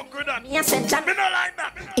 Fuck with that. I said Jano. Me not like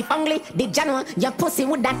that. If only the Jano, your pussy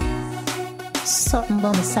would that. Something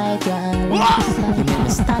by my side, girl. You make me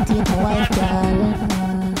start it, my wife,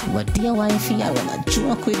 girl. What do you want if you wanna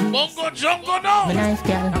joke with me? Bongo Jungle now. My life,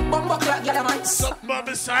 girl. Bumbo clock, girl, man. Something by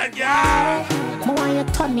my side, girl. More why you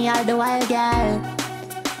turn me all the while, girl.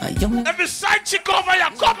 Every side chick over you,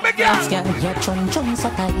 come me, girl. Your chum so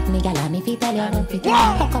tight, me girl. Me fi tell you, fi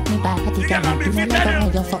fuck up me body, girl. Me fi tell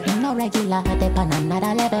you, you fuck me no regular, dep on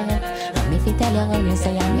another level. Me fi tell you,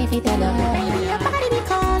 say me fi tell you. Your body be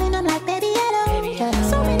calling, I'm like baby hello.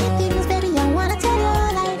 So many things, baby, I wanna tell you.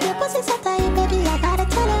 Like your pussy so tight, baby, I gotta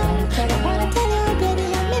tell you. I wanna tell you, baby,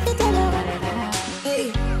 I me fi tell you. Hey,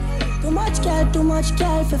 too much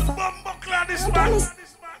girl for fuck. Bumbo clad this man.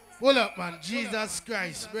 Hold up, man. Jesus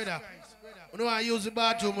Christ, brother. We don't want to use the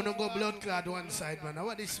bathroom, we don't go blood clot one side, man.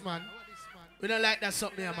 What this, man? We don't like that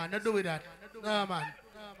something here, man. Don't do with that. No, man.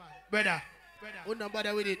 Brother, we don't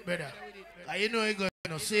bother with it, brother. You know you're going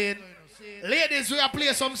to say it. Ladies, we are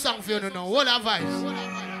play some song for you now. What our vibes?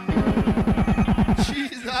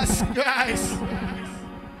 Jesus Christ.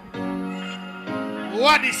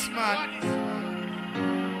 What is, man?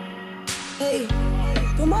 Hey.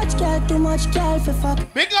 Too much girl for fuck.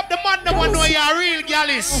 Big up the man that want know you're a real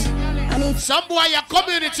gallis. Some boy your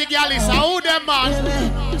community gallis. How them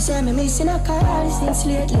man? You say me missing a car since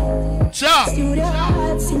lately. Sure. You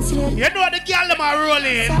know the girl them are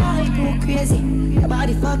rolling. Too crazy. Your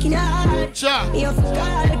body fucking hard. Sure. You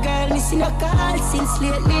forgot the girl missing a car since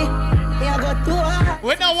lately. You got too hard.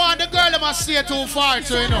 We don't want the girl them to stay too far,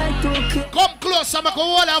 so you know. Come close, I'm gonna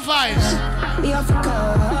hold our vibes. You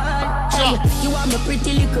forgot. You are my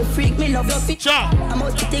pretty little freak, me love your feet. Sure. I'm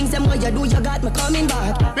out the things them what you do, you got me coming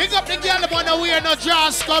back. Big up the girl them wanna wear no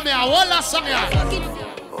jaws, come here. Hold that song here.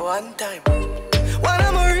 One time. When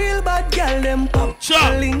I'm a real bad girl, them pop.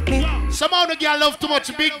 Sure. Link me. Somehow the girl love too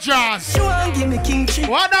much big jaws. She want give me king chick.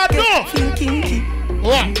 What I do? Kinky.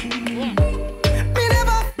 What?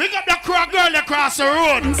 Big up the crack girl across the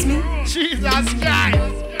road. Jesus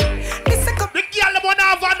Christ. The girl them wanna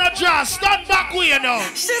have no jaws. Stand back way now.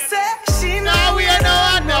 She said she now we are no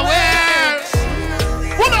underwear.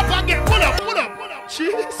 Pull up again. Pull up.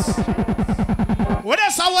 Jeez. What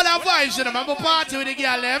else I want to vibes in them? I'm a party with the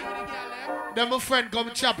girl them. Then my friend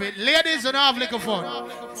come chop it. Ladies don't have liquor fun.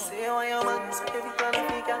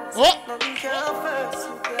 Oh.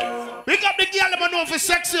 Pick up the girl them know for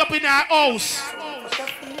sexy up in our house.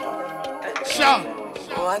 Sure.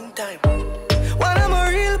 One time. When I'm a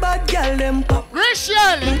real bad girl, them pop.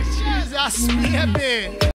 Rachel, Jesus,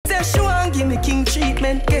 baby. Say she want give me king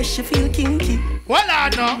treatment, guess she feel kinky. Well, I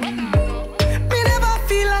know. Me never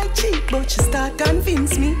feel like cheap, but she start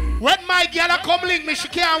convince me. When my girl come link me, she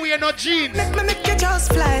can't wear no jeans. Make you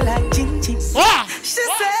just fly like Gingy. What? She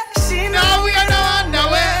said she now wear no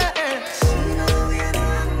underwear.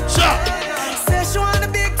 Sure. Say she want a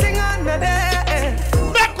big thing on the day.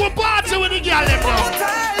 Make we party with the girl them now.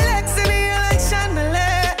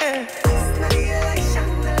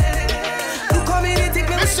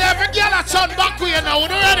 Every girl a turn back with you now, you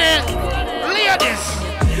ready? Ladies!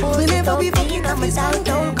 We never be fucking up and down,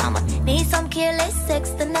 don't come. Need some careless sex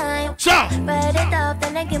tonight. Sure! Spread it up,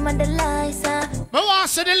 then I give me the lights. I want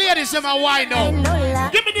to see the ladies in my wine now.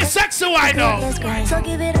 Give me the sexy wine now. So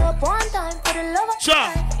give it up one time for the love of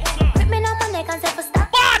sure! Put me on my neck and say for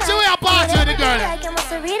stop. Party with a party with the girl. Like you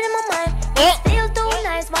must read in my mind. Oh! Still too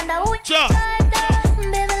nice, wonder who sure!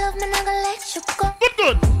 Baby love me, not gonna let you go.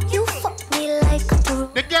 Good. You fuck me like a pro.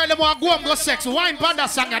 The girl them want go and go sex. Wine panda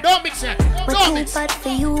song. Don't mix it. Don't mix. But for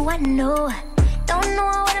you, I know. Don't know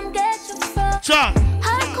what I'm getting you from. Sure.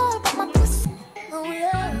 Hardcore, but my pussy. Oh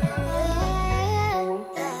yeah.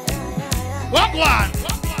 What one?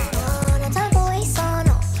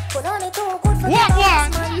 What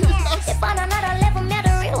one? If on another level, me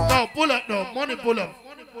the real one. No, pull up no. Money pull up.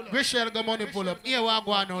 Rachel got money pull up. Here what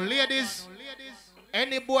go on now. Ladies.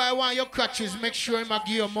 Any boy want your crutches, make sure him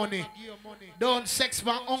give you money. Don't sex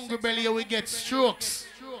my hungry belly, you will get strokes.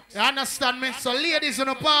 You understand me? So ladies in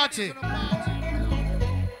the party.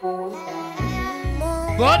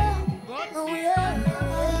 Good?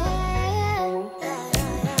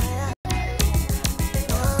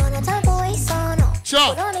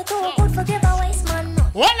 Sure.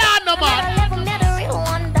 What on no man?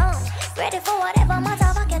 Ready for whatever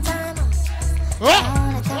motherfucking time. What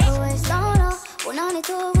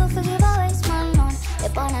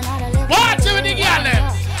you with the girl there?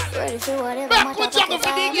 Back with jungle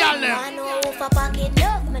for the girl there.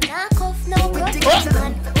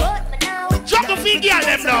 Jungle for the girl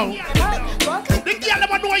them now. The girl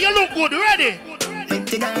them know you look good. Ready?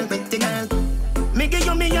 Me give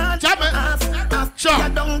you me yard. Sure. You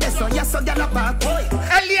down there so yes so gyal a back boy.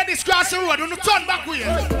 Hey ladies cross the road, don't turn back with you.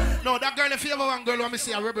 No, that girl, if you ever one girl want me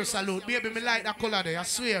see a rebel salute, baby, me like that color there, I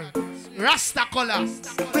swear. Rasta color.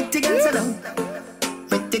 Pretty girls alone.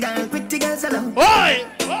 Pretty girls alone. Oi!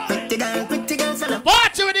 Pretty girls alone.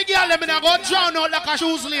 Party with the girl, let me not go drown out like a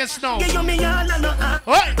shoes lace now. You me all no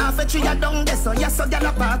half a tree down there, so yes, so girl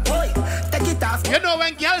apart. Take it off. You know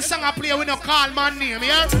when girls sing a play, we no call man name,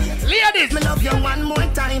 yeah? Ladies! Me love you one more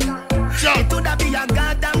time. It would be a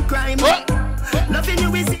goddamn crime. Loving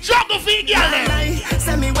you is juggle feet, girl.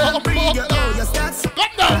 Send me one breathe, you oh, your stats.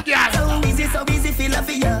 Come down, girl. So easy, feel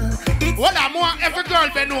for you. Well, I'm more every girl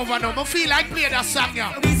bend over now. I feel like play that song,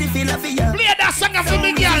 yeah. Easy, feel for you. Play that song for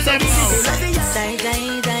me, girl. Die,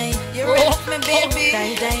 die, die. You with me, baby.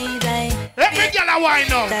 Die, die, die. Every girl I whine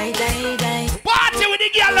now. Die, die, die. Party with the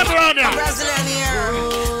girl around here. Brazilian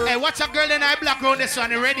here. Hey, watch a girl in eye black round this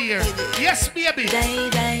one ready here. Yes, baby. Die,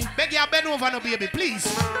 die. Beg you bend over now, baby, please.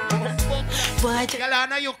 Girl, I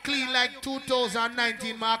know you clean like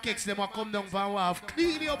 2019 markets. Them will come down from off.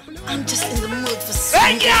 Clean your blood. I'm just in the mood for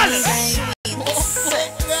hey, girl!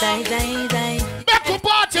 Die, die, die. Back to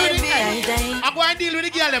party with the girl. I'm going to deal with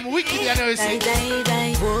the girl. I'm wicked, you know. Die, die,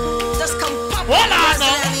 die. Just come pop. Hold on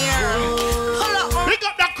now. Pick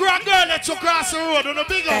up that crack girl that you cross the road on the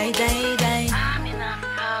big one. Die, die, die.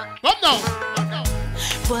 Come down.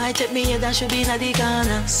 Boy, take me here, that should be in the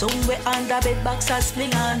corner. Somewhere under bed box and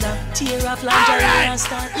spling under. Tear off lingerie and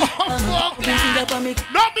start.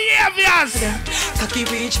 No behaviors. Cocky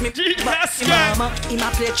reach me. Jesus, mama, in my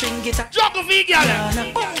play string guitar. Juggle feet, girl.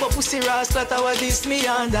 Bumbo pussy rascal, that was this me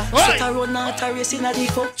under. Set a road, not a race in a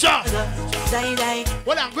deco. Die, die.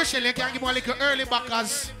 Well, I'm wishing you can give me a little early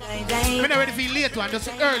backers. Die, die. I'm not ready for the late one, just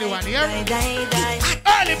the early one, yeah? Die, die, die.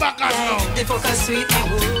 Early backers now. The fuck is sweet.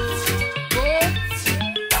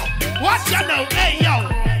 Watch out now, hey yo.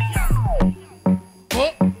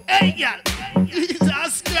 Oh, hey girl.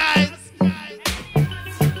 Jesus Christ.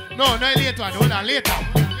 No, no later one, hold on, later.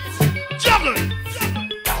 Juggle.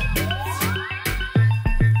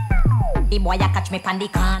 The boy a catch me pan the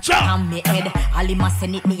can, on me head. All him a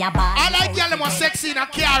send it me a bad. I like y'all them was sexy in a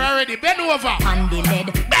car already. Bend over. On the bed.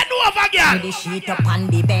 Bend over, girl. The sheet up on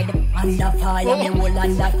the bed. Under fire, me hold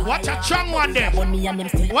under fire. Watch a strong one there.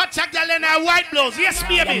 Watch a girl in a white blouse. Yes,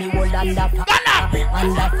 baby. Me hold under fire.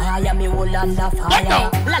 Under fire, me hold under fire.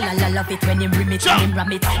 La la la love it when him rim it, him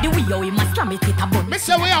ram it. The way how him a slam it, it a bun. Me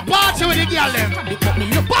say we a party with the girl them.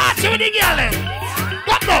 Party with the girl them.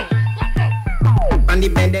 What now? On the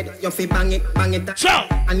bed, you feel bang it. Sure.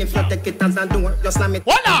 And if you take it as a door, you slam it.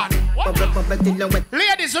 Hold on. Bubble till you wet.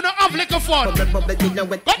 Ladies, you don't have liquor fun. Bubble till you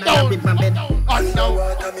wet. Go down.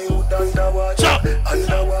 Underwater, me hood underwater. Sure.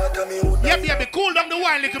 Underwater, me hood. Yeah, baby, cool down the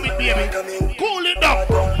wine a little bit, baby. Cool it down.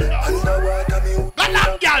 Underwater, me hood. Go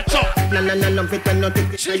down, girl, chop. No, love it when you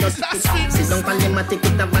take it. Sit down, call him a take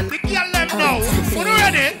it a van. The girl them now. You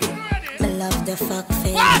ready? Me love the fuck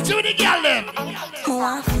face. Party with the girl them.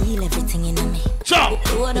 I feel everything in me. Chop.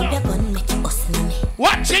 Load up your gun, make it us in me.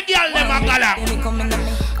 Watch the girl them, Angala.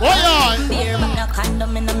 Hold on. Beer, but no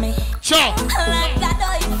condom in me. Chop. Like that,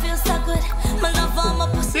 oh, it feels so good. My love on my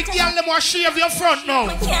pussy. The girl them will shave your front now.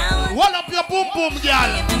 Wall up your boom boom,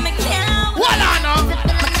 girl. Hold on now.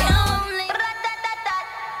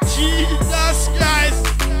 Jesus Christ.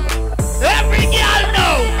 Every girl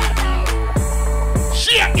know.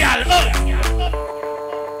 Shake, girl.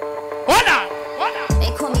 Hold on.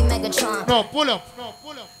 They call me Megatron. No, pull up.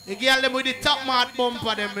 The girl them with the top mad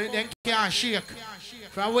bumper, them can't shake.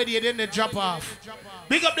 From where they didn't drop off.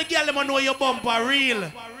 Big up the girl them know your bumper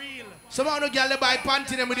real. Some of the girl they buy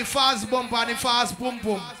panty them with the fast bumper and the fast pum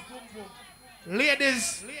pum.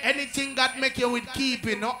 Ladies, anything that make you with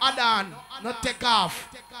keeping, no add on, no take off.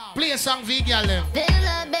 Play a song for the girl them. Fill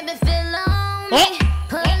up, baby, fill on me.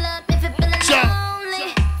 Pull up if you feel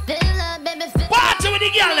lonely. Fill up, baby, fill party with the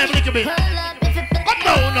girl them, look at me. Come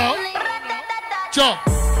down now. Joe.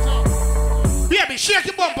 Baby, shake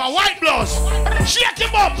your bumper, white blouse. Shake your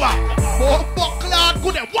bumper. Oh, buckler,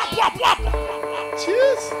 good. Wap, wap, wap.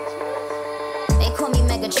 Cheers. They call me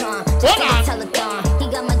Megatron. Hold on. Telethon. He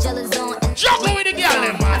got my jealous on. Juggle with the girl,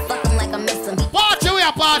 man. I fuck him like I miss him. Party, we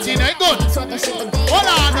are partying, ain't good. Hold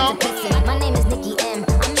on now. My name is Nikki M.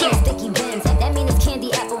 I'm not Sticky Benz. That means it's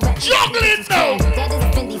candy apple rap. Juggling now. That is a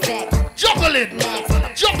Fendi fact. Juggling.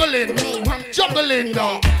 Juggling. Juggling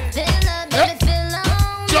now. Fill up, baby, fill on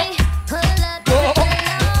me. Pull up, baby, fill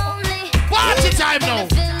on me. Party time now.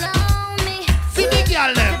 See the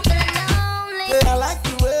girl them. I like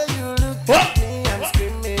the way you look at me and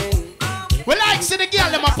screaming. We like see the girl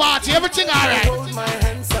them a party. Everything alright. Hold my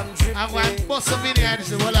hands, I'm dripping. I'm going to bust a video and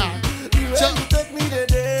say, hold on. You take me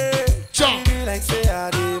today. Like say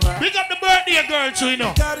I did, man. Pick up the birthday girl too, you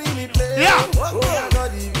know. Carry me play. Yeah. Oh,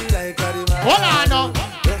 God, you be like Hold on now.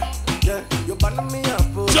 Yeah, you burn me up.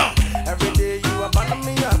 Every day you are burning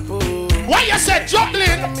me up. Why you said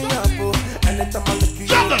juggling? Anytime I look you,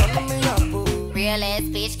 burn me up. Real ass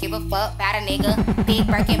bitch, give a fuck about a nigga. Big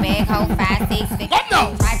Birkin bag, hold 5, 6 figures. Come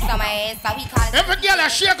now. Rocks on my ass, so he call it. Every girl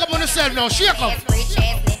that shake up on herself now, shake up. Rich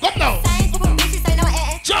ass nigga. Come now. Same group of bitches, they know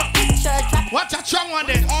ass. Jump. What's a chung one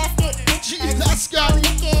then? Jesus, girl. I'm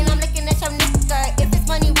looking at your nigga. If it's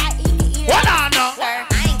money, why he can eat it? Hold on now. Sir,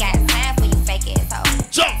 I ain't got time for you fake assholes.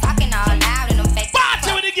 Jump. Talking all loud in them fake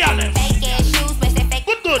Party with the girl. Fake ass shoes, bitch, they fake.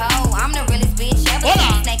 Good. Oh, I'm the realest bitch ever. Hold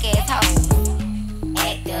on. Snake asshole.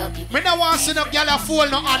 Act up. Me no want to see no girl a fool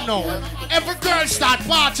no on no. Every girl start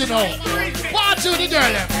party now. Party with the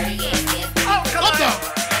girl. Come on.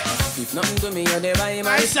 If nothing to me, you're there by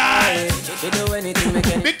my side. If you do anything, we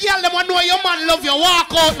can. The girl them want know your man love you.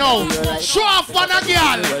 Walk out now. Show off on a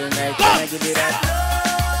girl. Come.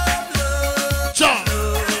 Jump.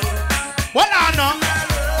 Hold on now.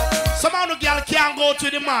 Some of the girl can't go to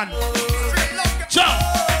the man. Jump.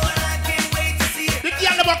 The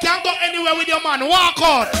girl never can go anywhere with your man. Walk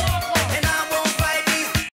out.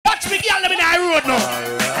 Watch me girl them in the road now.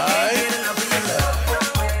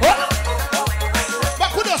 But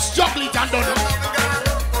could just juggle it and done it.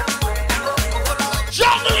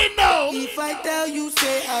 Juggle it now. If I tell you,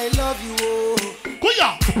 say I love you, oh.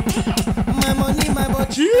 Kuya. My money, my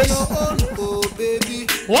body, your own, oh baby.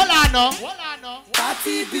 Hold on now.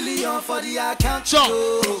 30 billion for the account. So,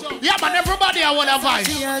 yeah, man, everybody I want a vibe.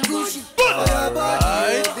 Good. For your body,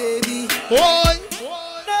 oh baby. Boy.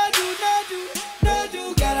 No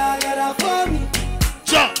do, gotta for me.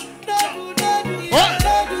 So, No do,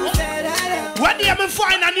 when do you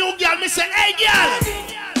find a new girl, me say, hey girl.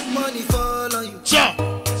 money fall on you. So,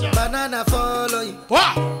 Banana fall on you.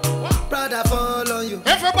 what? Prada fall on you.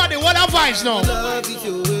 Everybody, what a vibes now? Love it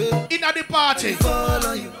your way. In at the party. Fall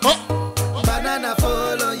on you. Banana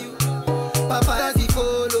fall on you. Paparazzi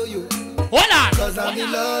follow you. Hold on. Cause I'm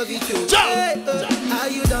in love with you. Are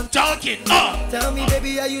you done talking? Tell me,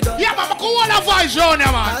 baby, are you done? Yeah, mama, go on a vibes on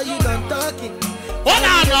there, man. Are you done talking? Hold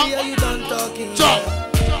on now. Are you done talking? So,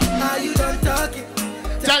 are you done talking?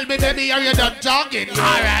 Tell me, baby, are you done talking?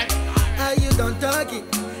 Alright. Are you done talking?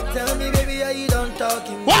 Tell me, baby, are you done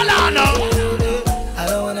talking? Hold on now. I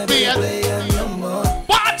don't wanna be a player no more.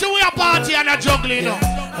 Party we a party and a juggling now.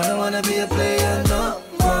 I don't wanna be a player no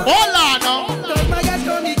more. Hold on now. Cause my guys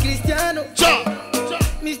call me Cristiano. So,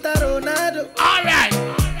 Mr. Ronaldo. Alright.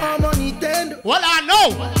 I'm on Nintendo. Well, I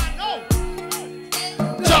know.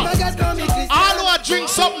 So, my guys call me Cristiano. all who a drink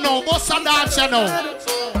something now, but some dancer now.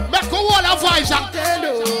 Make go all a vibes.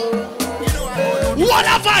 What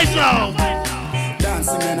a vibes now.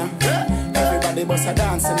 Dancing, man. Everybody bust a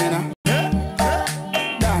dancing, man.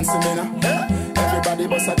 Dancing, man. Everybody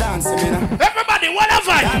bust a dancing, man. Everybody, what a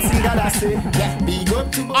vibe. Dancing, gotta say. Big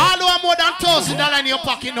up to all who are more than $1,000 in your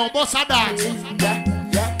pocket now, bust a dance.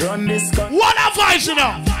 Run this country. What a vibes, you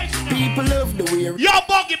know. People love the way. Yo,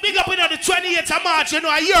 Buggy, big up in the 28th of March, you know,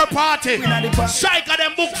 a year party. Strike of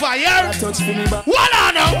them book for year. What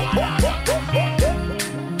on now?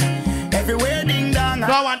 Everywhere ding dong.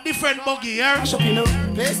 Now one different Buggy here. Mash up, you know.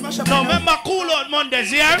 Place mash up. Now remember Cool Out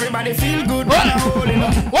Mondays here. Everybody feel good. What on?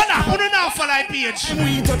 Who don't know for like page?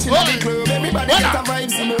 We touching the club. Everybody get a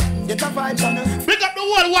vibes, you know. Get a vibes, you know. Big up the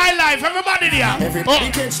whole wildlife. Everybody there.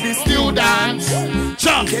 Everybody catch this new dance.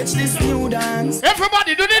 Catch this new dance.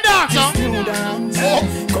 Everybody do the dance, huh? New dance.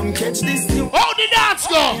 Come catch this new. How the dance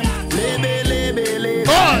go? Lebe.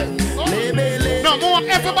 No more.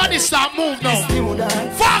 Everybody start move now.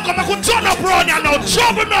 Fuck, I could turn up round you now.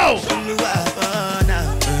 Trouble now.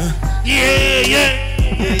 Yeah.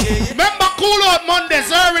 Remember Cool Out Mondays,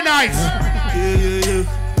 very nice.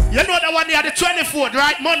 You know that one there, the 24th,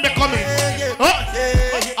 right? Monday coming.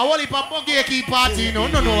 I want to Buggy keep party, no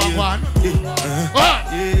one.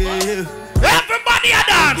 Everybody a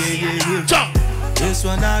dance. Jump. This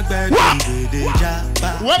one I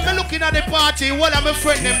when me looking at the party, what am my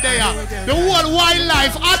friend them there? The whole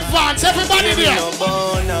wildlife advance, everybody there.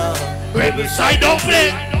 Rebel side don't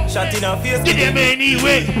play. Shot in our face. Give them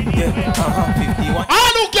anyway. 51.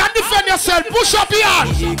 All who can defend yourself, push up your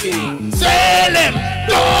hand. Say them,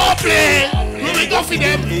 don't play. We go for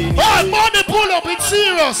them. Oh, money pull up, it's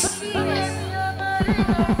serious.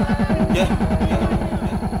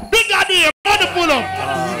 Big idea, money pull up.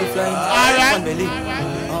 Alright.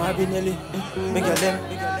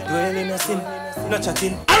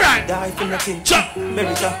 Alright.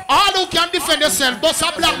 All who can defend yourself, boss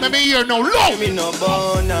a black me here now. Low.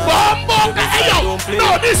 Bomb. Hey yo.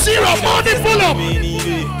 No, this zero. Money pull up.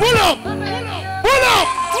 Pull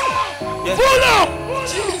up.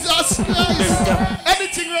 Jesus Christ.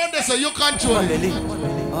 Anything around the Yes, sir, you control it.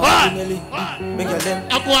 I'm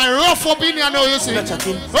going rough up in here now, you see.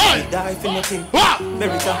 Right. What?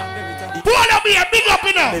 Pull up here, big up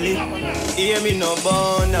in here. Hear me no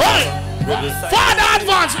bone. Father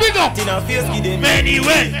advance, big up. Many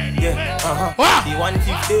way. What? The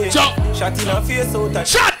 150. Shot in her face out of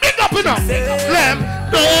shot, big up in here. Lem,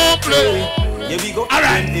 don't play. Yeah, we go.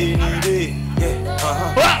 Alright.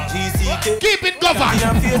 Keep it governed.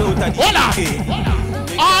 Hold on.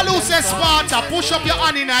 All who say smarter, push up your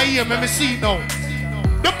hand in the ear. Let me see it now.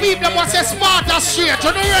 The people that say smarter straight.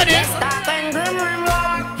 You know ready?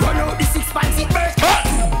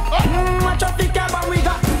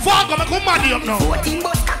 Fuck, I'm come mad up now.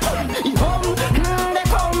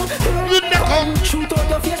 Shoot out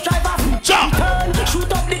your face, driver.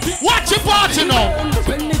 Watch your party now.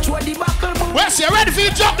 Where's you ready for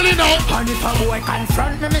your juggling now? And if a boy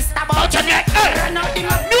confront me, Mr. Bob,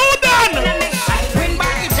 you done.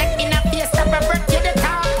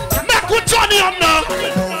 Make with Johnny up now.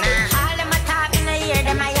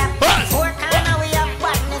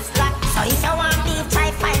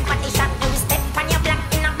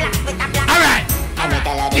 Alright.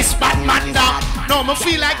 This bad man dog. No, I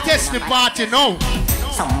feel like testing the party now.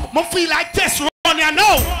 I feel like test run ya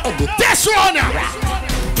now. Test run ya.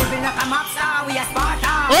 We are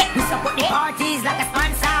Sparta. We support the parties like a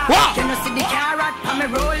sponsor. What? You know see the carrot from my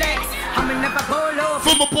Rolex. I'm never polo.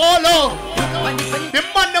 From a polo. The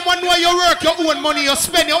man them want know you work your own money, you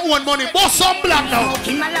spend your own money. Boss some black now.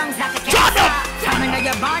 Shut up. I'm in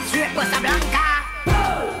your bar straight, boss a blanca.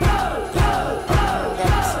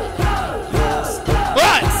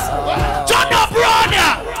 Right. Shut up, run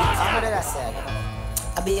ya.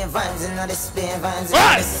 I be in vibes and not this, be in vibes and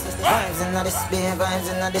not this, vibes and not this, be in vibes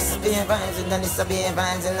and not this, be in vibes and not this, I be in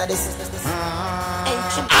vibes and not this.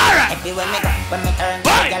 Alright. Everywhere me go, when me turn,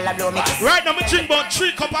 girl I blow me kiss. Right now me drink about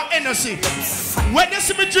 3 cups of energy. When you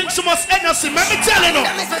see me drink so much energy, let me tell you now.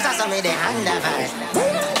 Show me the under vibe.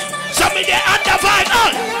 Show me the under vibe.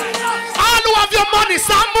 All who have your money,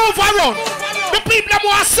 start move around. The people that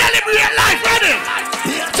want to celebrate life, ready?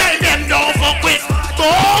 Tell them don't fuck with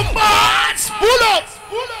bombs. Pull up.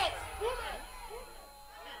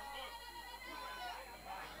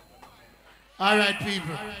 Alright,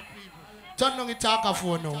 people. Turn on the talker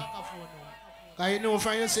phone now. Because you know,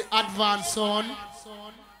 from you say advance sound,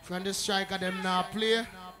 from the striker them now play,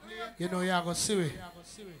 you know you are going to see it.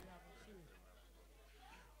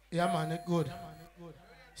 Yeah, man, it's good.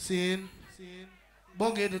 Seeing,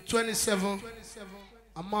 Bungie the 27th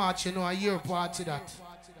of March, you know, a year party that.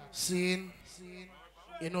 Seeing,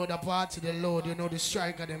 you know, the party, the Lord, you know, the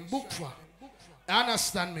striker them book for. You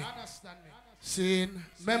understand me? Seeing,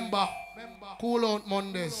 remember, cool out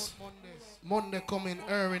Mondays. Monday coming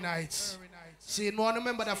early nights. See, no one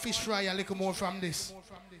remember the fish fry a little more from this.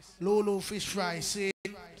 Lulu fish fry, see,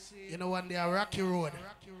 you know, when they are Rocky Road.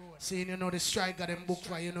 See, you know, the strike got them book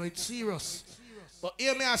for, you know, it's serious. But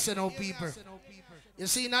hear me, I say now, people. You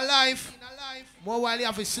see, in a life, more while you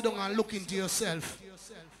have to sit down and look into yourself.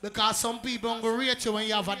 Because some people don't go rate you when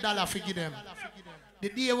you have $1 to give them. The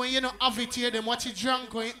day when you don't have it here, them what you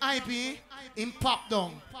drunk or in IP, in pop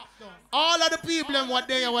down. All of the people and what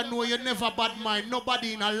they will know you never bad mind,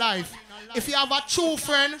 nobody in a life. If you have a true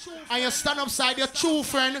friend and you stand upside your true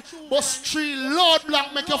friend, but 3 Lord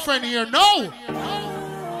Black make your friend here. No!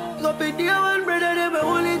 Go be the one brother, they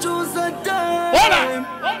only choose a time. Hold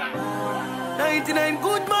on! 99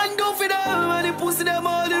 good man do for them, and the pussy them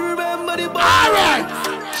all they remember the ball. Alright!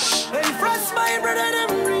 And frost my brother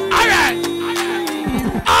them real. Alright!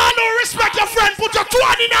 All who respect your friend, put your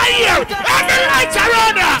 20 in a ear. Every light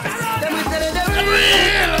around her.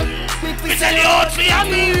 Real. We tell you out for your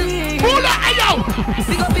meal. Pull up, hey yo.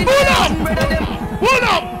 Pull up. Pull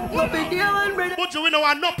up. But you know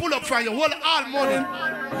I not pull up for you. Hold all money.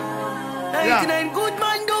 99 good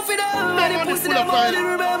man do for them. No and the money pussy pull them up all for they you.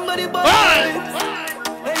 remember the ball. Alright.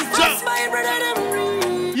 And frost my brother them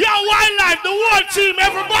real. Yeah, wildlife, the whole team,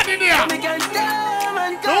 everybody there.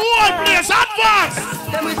 The whole place, advance.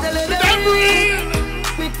 Them real.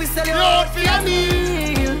 Road for your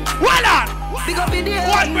meal. Well on.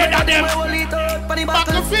 One brother them. Back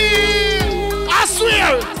the field. I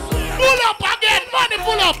swear. Pull up again, money,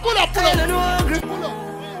 pull up, pull up, pull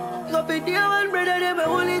up. Go be there one brother them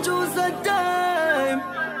only choose a time.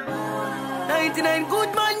 99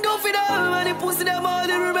 good man do for them, and the pussy them all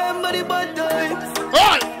they remember the bad times.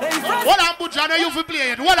 Hold on, Bujo, I know you for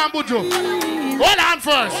play it. Hold on, Bujo. Hold on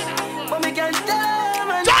first. But me can't tell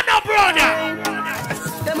man. Turn up, brother.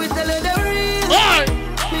 Them we tell you the real.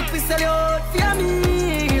 Make we sell you out for your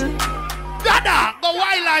meal. Dada, the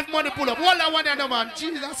wildlife money pull up. Hold on, one other man.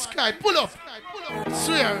 Jesus Christ, pull up.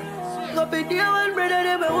 Swear. Up in there one brother,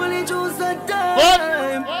 them only choose the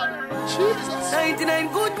time. Jesus.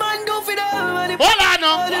 99 good man go for them. Hold on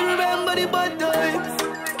now. Remember the bad times.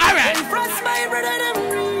 Alright. Frost my brother, them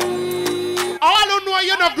real. All who know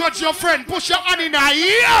you not grudge your friend, push your hand in a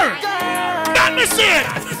ear. Let me see it.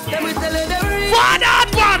 Father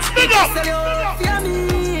advance, big up.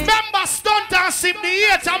 Member stunt and sip the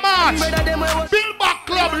 8th of March. Bill back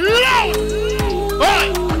club loud.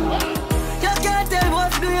 Hey. You can't tell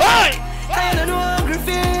what's good. Hey. I don't know how to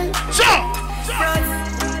feel. Sure.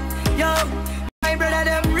 Yo, my brother,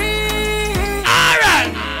 them real.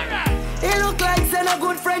 Alright. He look like send a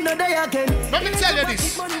good friend no day again. Let me tell you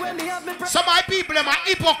this. Some of my people them are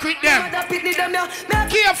hypocrite them.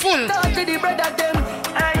 Careful.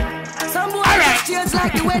 Some boy change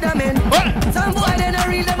like the weatherman. Some boy they don't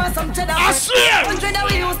read them as some cheddar. I swear.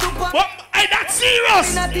 We used to pop. Hey, that's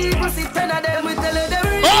serious.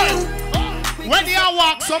 When you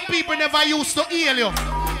walk, some people never used to heal you.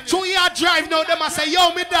 So you drive now, them and say,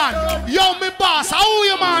 yo, me done. Yo, me boss. How are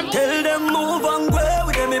you, man? Tell them move and go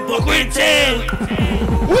with them hypocrite.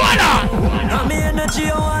 What up? I'm energy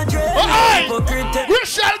on dread. Hey, we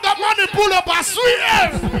shall got money pull up, I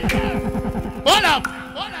swear. What up?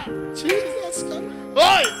 Jesus.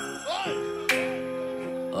 Oi.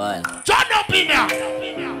 Turn up in there.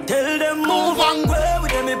 Tell them move and go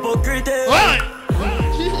with them hypocrite. Oi.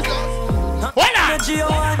 What up? Energy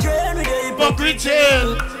on dread with them hypocrite.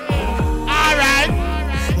 Alright.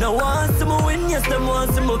 Now once them win, yes, them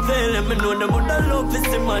once them fail. And me know them would love this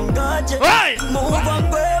man, God. Hey! Move and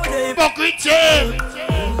go with them hypocrite.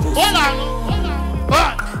 Hold on.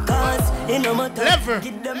 Lever.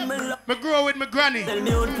 Me grow with my granny.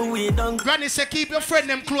 Granny say keep your friend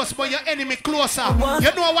them close, but your enemy closer.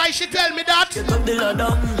 You know why she tell me that?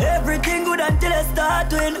 Everything good until I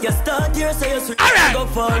start when you start here, so you switch. Go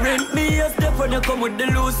foreign. Me a step when you come with the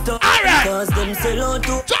loose stuff. Alright. Cause them sell out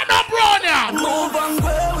to. Turn up, bro, now. Move and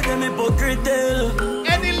go with them hypocrite.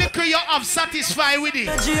 Any liquor you have satisfied with it.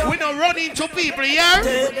 We don't run into people, yeah?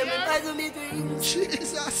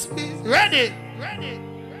 Jesus. Ready?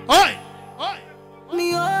 Oi.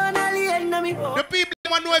 The people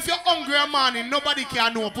want to know if you're hungry or morning, nobody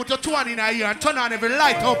can know. Put your 20 in a ear and turn on every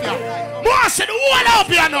light up here. More said the wall up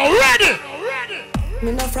here now. Ready?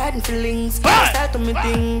 Me no frightened feelings, start to me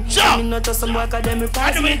thing. Me no to some work them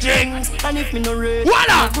pass me drinks. And if me no ready, go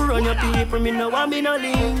run your people. Me no want me no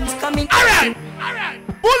links. Alright.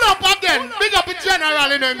 Pull up again. Big up the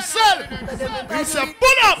general in himself. He said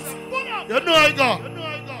pull up. You know I go.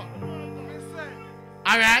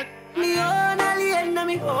 Alright. Me own alien,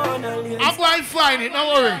 me own alien. I'm going to find it, don't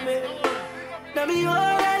worry. Me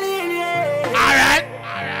own alien. Alright.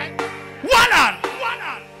 One on.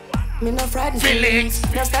 Me no frightened feelings.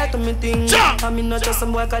 Now start to me thing. I mean not just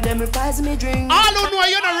some work them pass me drink. All who know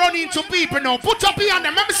you're not running into people now. Put up here on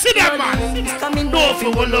them. Let me see them, man. No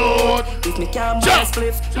for the Lord. If me can't buy a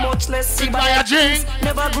spliff, much less see buy a drink.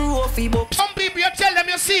 Never grew off book. Some people you tell them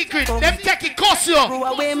your secret. Them take it cost you.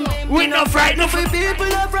 We no frightened of people,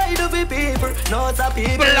 no frightened of people. Not a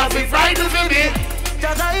people, no frightened of me.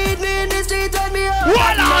 Just hide me in the street and me out.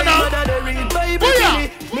 What on now?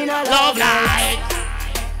 Me no love life.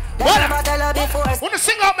 Wanna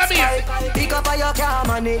sing out my music? Pick up your car,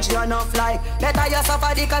 manage your enough like. Better you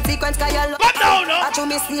suffer the consequence, cause you love. But no. I show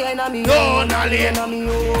me stay in me own lane. Me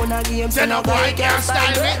own a game, so no boy can't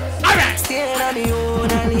style me. Alright. Stay in me own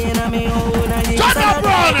lane, me own a game, so no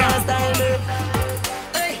boy can't style me.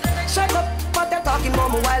 Hey, shut up, what they talking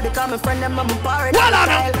about me while become my friend and my parent. What on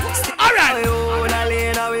now? Alright. Me own a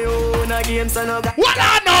lane, me own a game, so no. What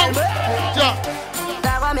on now?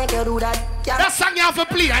 That make you do that. That song you have to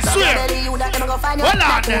play, I swear. Hold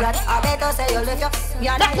on then.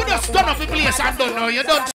 That could have done off the place and don't know. You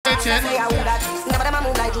don't say it.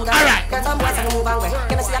 Alright.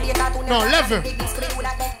 No, level.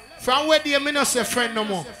 From where they me not say friend no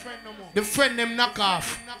more. The friend them knock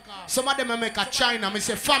off. Some of them make a China. Me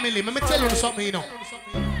say family. Me tell you something, you know.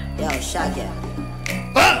 Yo, shut it.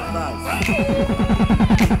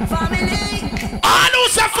 Family. All who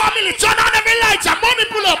say family, turn on every light and money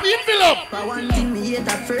pull up, envelope.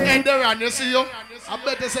 And there and you see you. I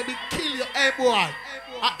better say they kill you, hey boy.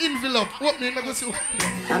 An envelope. What me make you see? Pull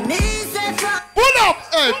up,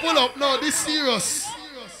 hey, pull up. No, this serious.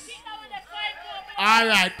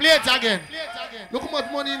 Alright, play it again. Look how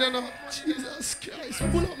much money in there now. Jesus Christ,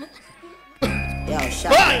 pull up now. Yo,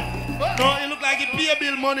 shut up. No, it look like it pay a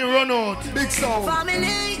bill money run out. Big sound.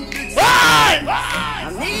 Family. Hey!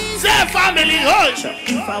 Say family, hey!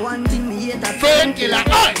 If I want thing, me hate a friend killer,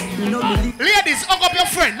 hey! Ladies, hug up your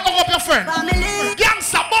friend, hug up your friend. Family.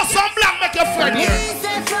 Gangsta, boss on black, make your friend here.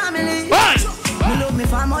 Family. Hey! me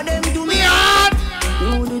farm of them do me hard.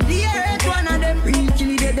 Who do the earth one of them real kill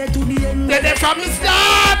it dead to the end. Dead from the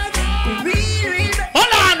start. Real.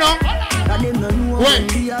 Hold on now. And them no know when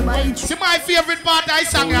we are buy. See my favorite part I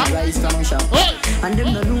sang ya. And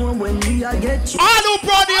them no know when we are get you. All who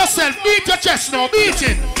proud of yourself, beat your chest now, beat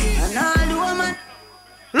it. And all the woman.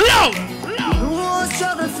 Low. No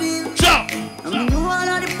struggle feel. Jump. And know all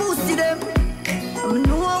of the pussy them. And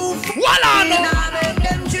know who Voila no. Make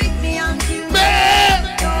them trick me and kill me.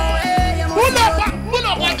 Pull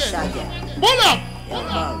up again. Pull up.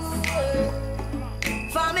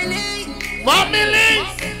 Family.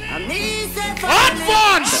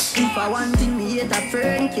 Advance. If I want thing, me hate a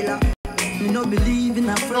friend killer. Me no believe in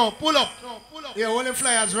a friend. No, pull up. Yeah, only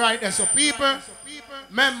flyers right there. So people,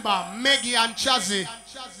 remember Maggie and Chazzy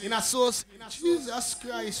in association. Jesus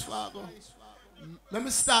Christ, Father. Let me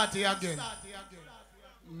start here again.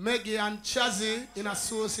 Maggie and Chazzy in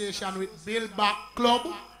association with Bill Back Club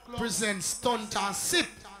presents Stunt and Sip.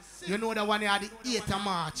 You know the one here the 8th of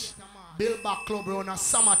March. Bill Back Club run a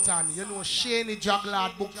Summerton. You know Shaney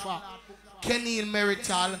Jaglard book for Kenny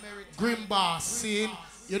Merital, Grim Bass scene.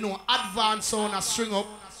 You know Advance Sound a string up.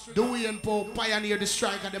 Dewey and Paul pioneer the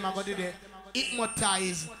striker them are going to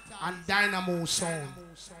Hypnotize and Dynamo Sound.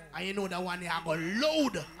 And you know the one here go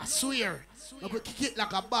loud, I swear. I'm going to kick it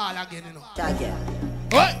like a ball again, you know.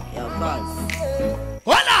 What?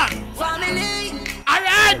 Hold on. Family.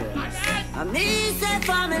 Alright. I me say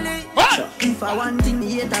family. What? If I want thing,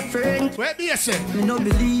 me hate a friend. Where do you say? Me no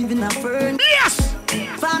believe in a friend. Yes.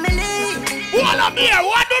 Family. Hold on here.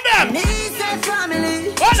 What do them? Me say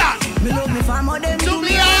family. Hold on. Me love me farm of them. To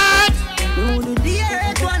me heart. Who do the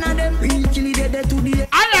earth one of them? Real kill it dead to the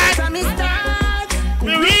earth. Alright. From me start.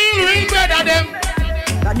 Me real better them.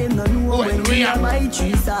 Cause them no know when we are buy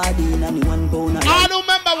 3 sardines and 1 pound of. I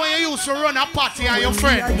remember when you used to run a party and your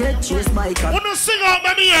friend. I get chased by cat. Wanna sing out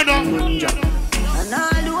baby you know? And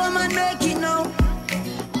all the woman make it now.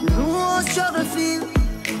 No struggle feel.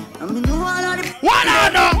 I mean know all of the. What I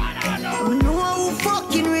know? I mean know who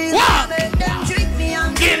fucking real. What? Make them trick me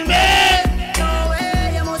and kill me. No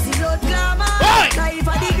way, you must see blood glamour. Life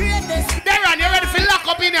are the greatest. Darren, you ready for lock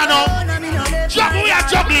up in here now? Jump, we are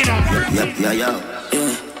jumping now. Yeah.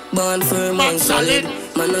 Born firm and solid.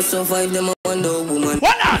 Man, I survive them a Wonder Woman.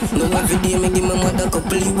 What that? No every day me give my mother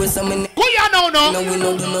couple of ways. I'm in. Who you know now? Now we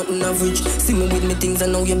know do nothing average. See me with me things, I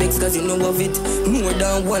know you vex cause you know of it. More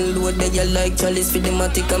than one load that you like chalice for the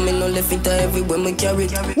matic. I mean no left it everywhere me carry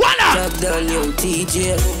it. What that? Drop down your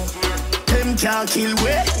TJ. Them can't kill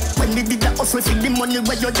way. When they did the hustle for the money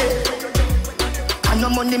where you're there. And no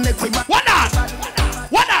money make we back. What that?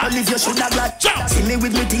 What up? Live your shoulder black. See me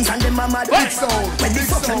with me things and them mama do it so. When they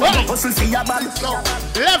fuck and hustle for your ball.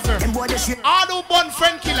 Lever. All who born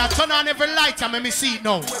friend killer turn on every light and make me see it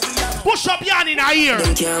now. Push up yarn in our ear.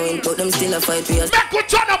 Them can't win but them still a fight for us. Make you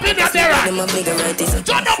turn up in your there.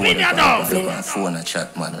 Turn up in your now. They want phone a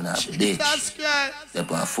chat man and a bitch. They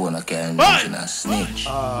want phone a carry me and a snitch.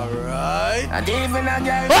 Alright. And even a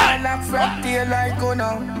girl can lock from tail like you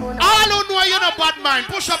know. All who know you no bad mind.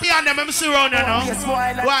 Push up yarn them and see around there now.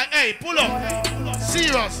 Why, hey, pull up.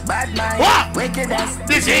 Serious. Bad mind. What? Wickedness.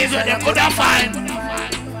 This is what they could have find.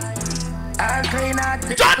 I'll clean out.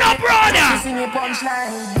 Turn up, brother. See me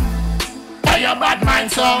punchline. Why your bad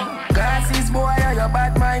mind, so? Glasses, boy, are your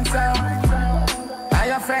bad mind, so? Are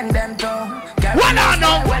your friend, them, too? What I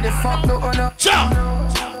know? Where the fuck do you know? Sure.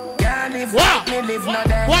 Can't live what? Me live no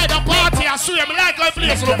day. Why the party? I swear, me like how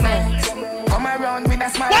place look now. Come around with a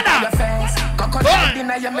smile on your face. Coconut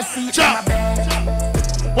dinner, you me see in my bed.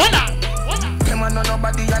 What up?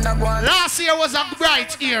 Last year was a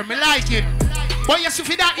bright year, me like it. But you see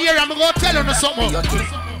for that year, I'm gonna tell you something.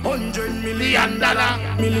 $100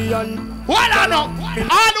 million. What I know?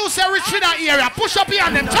 All who say rich for that area, push up here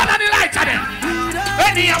and them, turn on the light on them.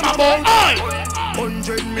 Any of my boy,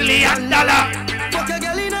 $100 million.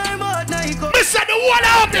 Mr. the one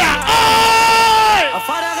out there, oh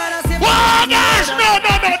gosh, no,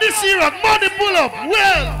 this year, money pull up,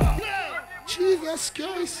 well. Jesus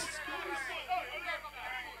Christ.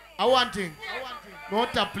 I want thing.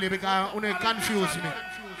 Don't tap play because you confuse me.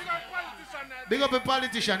 Big up a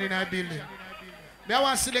politician in our building. I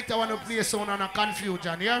want selector want to play a song on a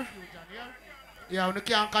confusion, yeah? Yeah, you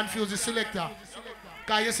can't confuse the selector.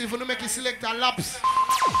 Because you see, if you make a selector lapse,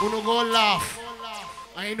 you don't go laugh.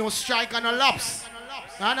 And you don't strike on a lapse.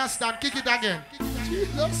 You understand? Kick it again.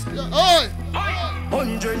 Jesus Christ. Oh!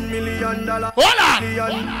 $100 million. Hold on!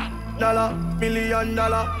 $million.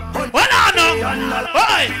 Hold on now!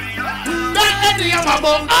 Oi! That Eddie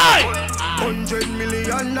Yamabo! Oi! $100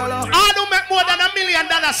 million. I don't make more than $1 million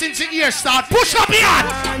since the year start. Push up here!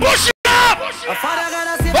 Push it up!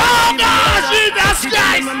 Oh God, Jesus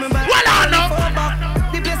Christ! Well on now.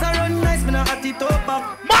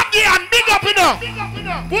 Maggie and big up, you know.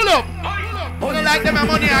 Pull up. I don't like them and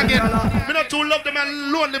money again. I don't too love them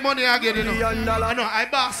and loan the money again, you know. I know, I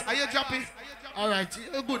boss. Are you jumping? Alright,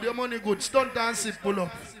 you're good, your money good. Stunt and sit, pull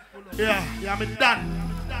up. Yeah, I'm done.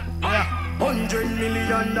 Yeah. $100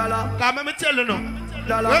 million. Come let me tell you now.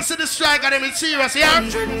 Let's see the strike and them serious, yeah?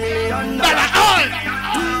 $100 million.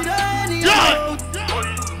 Yo!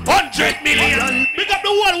 100 million. Pick up the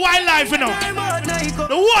whole wildlife, you know.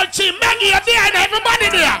 The whole team, Maggie, are there and everybody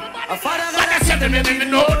there. But I said them, they didn't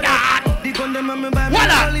know that. Hold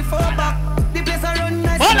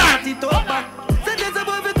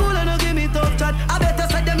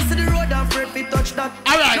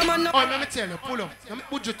Alright, let me tell you, pull up.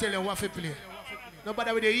 Would you tell you what to play?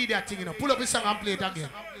 Nobody with the idiot thing, you know. Pull up the song and play it again.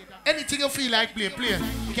 Anything you feel like play.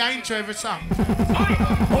 You can intro every song.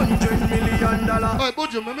 $100 million. Alright,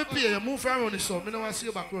 Buju, let me play you. Move around the sound. I don't want to see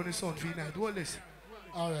you back around the sound for you night. Hold this.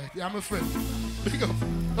 Alright, yeah, I'm a friend. Big up.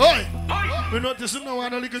 Oi! We notice you now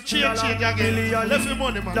want a little change again. Left your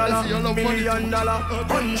money, man. Left your love money.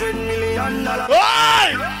 $100 million.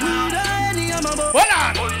 Oi! Hold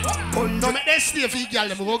on! Don't make them stay for you, girl.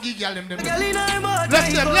 Go give girl them. Left them,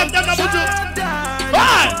 now, Buju.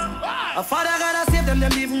 Oi! A father gotta save them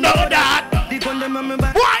even know that.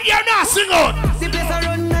 Why you not sing out?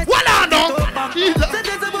 What on now?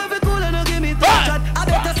 I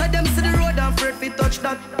better say them see the road and afraid to touch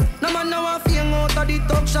that. No man now a feeling out of the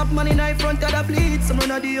talk shop. Man in the front of the bleed. Some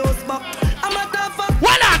run of the house back. I'm a tough fuck.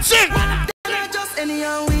 What not sing? Just any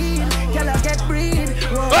and weed. Girl I get breed.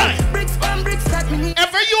 Bricks from bricks that me need.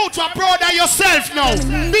 Every youth are proud of yourself now.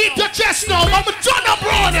 Beat your chest now. I'm a ton of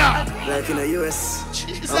brother. Like in the US.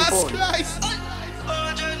 Jesus Christ.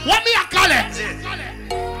 What me a call it?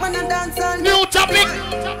 New topic.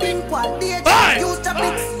 Hey.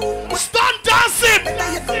 Stunt dancing.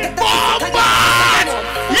 Bombard.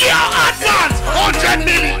 Yo, advance. 100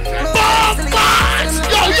 million. Bombard.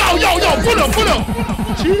 Yo. Pull up.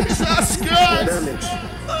 Jesus Christ.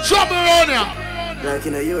 Trouble on here. Like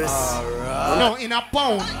in the US. No, in a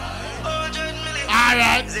pound.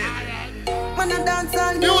 Alright.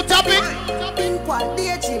 New topic.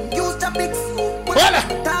 Use topics. Well.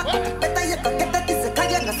 Better you can get that is a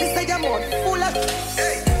kayak. Say you're more full of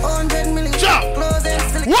 100 million. Close and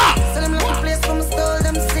silly. What? Sell them like a place from stole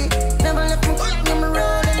them see. Never left me them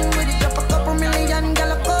rolling with it. Drop a couple million.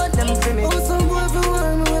 Girl I call them to me. Oh, some boy for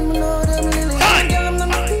one when me know them lily. Girl I'm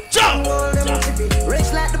not jump.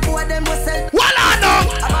 Rich like the boy them was sell. What I know?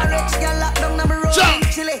 I'm a rich girl locked down number road.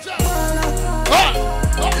 Chile.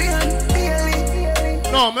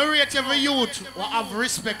 No, me rate every youth who have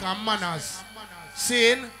respect and manners.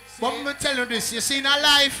 Saying, but me tell you this, you see in a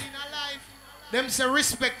life, them say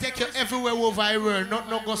respect take you everywhere over the world, not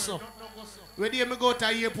no go so. When you go to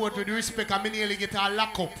the airport with respect, I nearly get a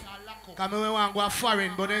lock up. Because I want to go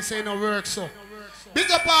foreign, but they say no work so.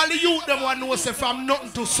 Big up all the youth them want to know say from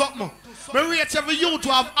nothing to something. Me rate every youth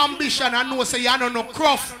who have ambition and know say you don't know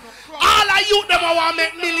cruff. All the youth them want to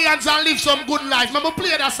make millions and live some good life. Let me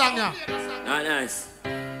play that song here. Nice.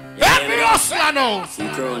 Every hustler now.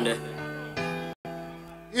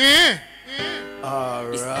 Yeah.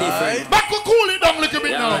 Alright. But we cool it down a little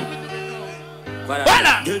bit now.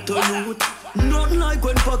 Get a youth. Nothing like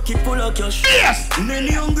when pocket full of cash. Yes.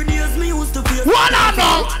 Many hungry days me used to face. What I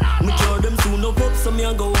know? Me cure them soon up so me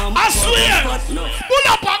a go on. I swear. Pull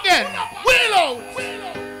up again. Willow.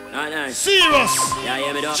 Nice. Serious.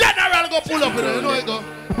 Yeah, me dog. General go pull up with it. You know it go.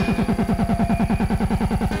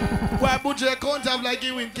 Why put your account have like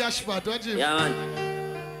you win cash pot? What you? Yeah, man.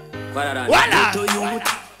 Voila!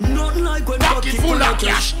 Nothing like when pocket full of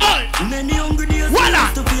cash. Many hungry days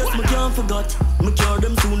voila! To face me can't forget. Me cure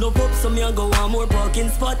them soon up so me a go on more parking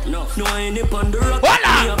spot. No I ain't up on the rock.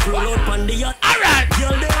 Voila! Me a roll out on the yacht. Alright!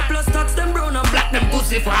 Girl they a plus tax them brown and black them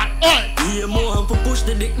pussy fat. Yeah, more for push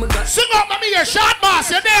the dick me got. Sing up me your short boss,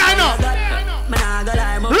 you there I know.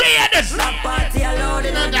 Read this! That party allowed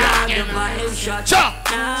in a dog. The vibe shot.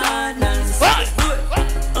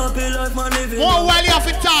 More while you have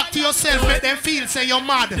to talk to yourself, make them feel say you're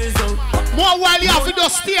mad. More while you have to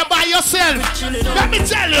just stay by yourself. Let me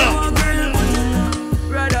tell you.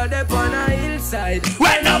 Rather they on a hillside.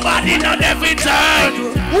 When nobody know them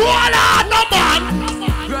return. Voila, no man.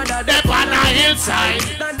 Rather they on a hillside.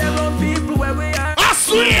 Than them own people where we are. I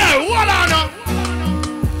swear, voila, no.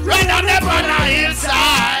 Rather they on a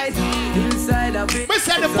hillside. Hillside a bit. Me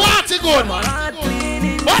say the party good.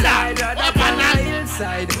 Voila, they on a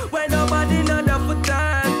hillside. When nobody know the for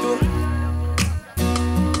time to.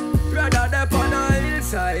 Rather they on a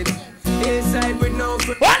hillside. Hillside with no.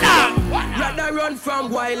 Voila. Rather I run from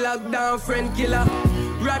while lockdown friend killer.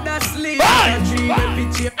 Rather sleep than dream a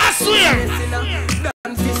picture. I swear.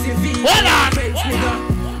 Than fizzy V.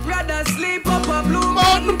 Rather sleep up a blue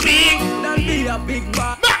mountain peak than be a big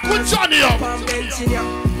bar. Back with Johnny up.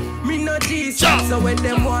 Me no Jesus, so when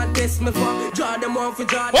them want this me for draw them off for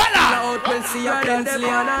draw them out. We'll see a pencil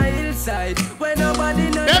on a hillside when nobody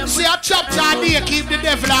know them see a chapter and they keep the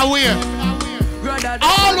devil away.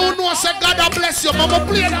 All who know say God bless you, mama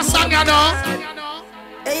play that song you know.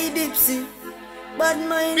 Hey Dipsy, but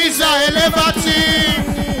my Mr. Elevati.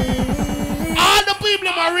 All the people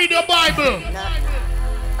who read your Bible.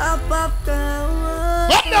 Up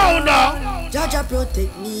down. Up down now. Jaja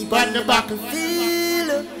protect me from the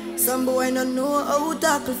battlefield. Some boy no know how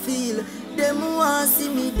tackle feel. Them want see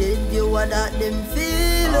me dead, you what that them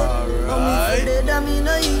feel. Alright. Dead and me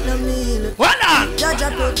no eat no meal. What on?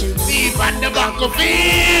 Jaja protect me from the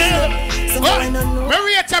battlefield. Some boy no know. We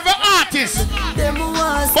rate every artist. Them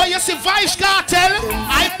want. But you see Vybz Kartel,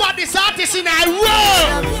 I bought this artist in a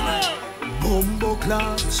row. Bumbo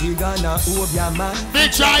club, she gonna hold your man.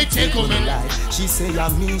 Bitch, I take on me. She say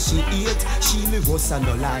I'm me, she eat. She me was and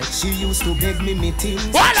no lie. She used to beg me things.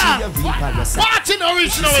 Voila! Party no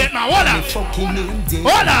original right now. Voila!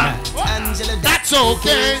 Voila! That's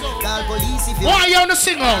okay. Why you on the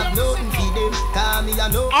sing out? All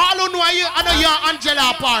who know you, I know you're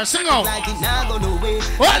Angela Parr. Sing out.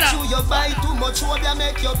 Voila!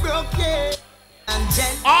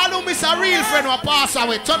 All who miss a real friend will pass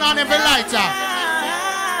away. Turn on every lighter.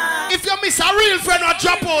 If you miss a real friend will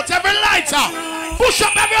drop out every lighter. Push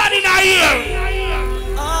up everyone in our ear.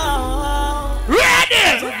 Ready?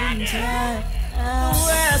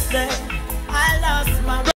 I lost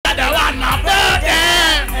my brother on my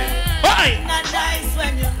birthday. Hey.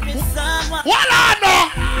 What I know?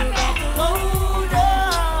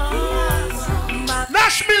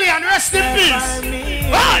 Nash Million, rest in peace.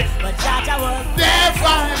 Hey.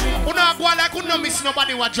 Therefore, you know go like you don't miss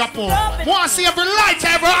nobody will drop out. Want to see every light,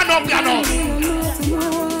 every hand up, you know.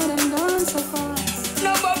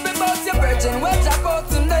 Nobody about your virgin, wait about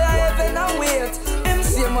him, they are heaven and wait.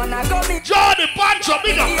 MC man, I go me. Jordan Pancho,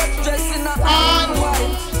 big up. Dressing up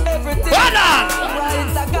white, everything right.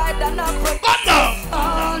 A guy that not protect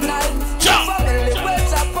all night. Family,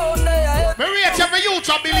 wait about they are heaven. Me rate every youth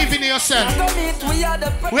to believe in yourself.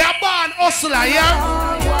 We are born hustler, yeah?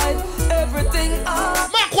 Everything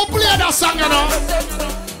man, go play that song, you know.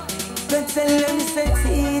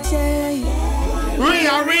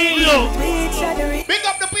 Real. Big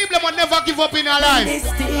up the people that never give up in our life.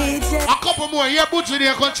 A couple more, here, boots with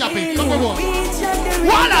your con chopping. Couple more.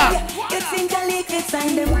 Voila!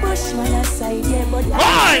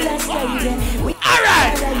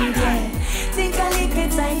 Alright! Think a little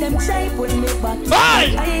time them try pull me back.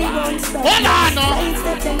 Hey! Hold on, no.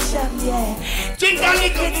 Think a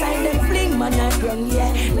little time them fling man a ground,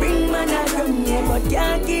 yeah. Bring man a ground, yeah. But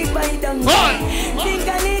can't keep by down. Think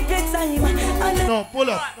a little time. No, pull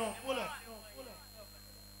up.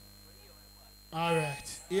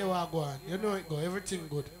 Alright, here we go on. You know it go, everything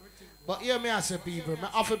good. But here me I say people, I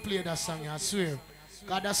have to play that song, I swear.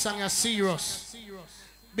 God, that song is serious.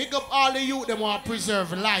 Big up all the youth them want to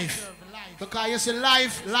preserve life. Because you see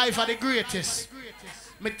life are the greatest.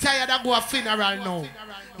 Me tired of go a funeral now.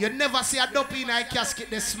 You never see a dope in a casket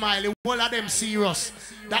they smile. All of them serious.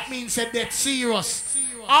 That means that they're serious.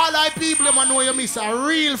 All our people them know you miss a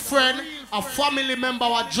real friend, a family member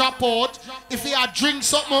will drop out. If you have drink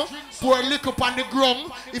something, pour a liquor up on the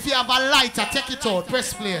ground. If you have a lighter, take it out.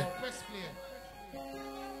 Press play.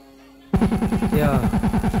 Yeah.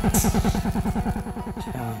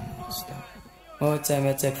 More time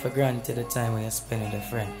you take for granted the time when you spend with your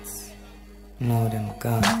friends. Know them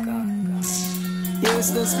gone.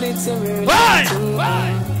 Used to split your really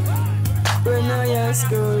when I ask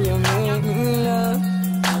you, you make me love.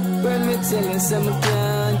 When me tell you some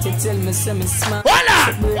can't, you tell me some smart. When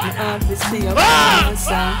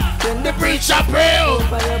the preacher pray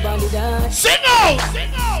sing out!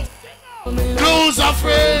 Blues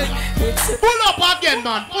afraid. Pull up again,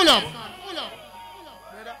 man. Pull up.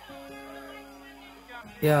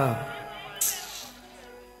 Yeah.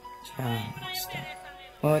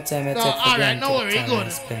 More time I take for granted time I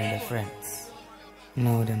spend with friends.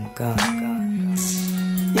 Know them gone.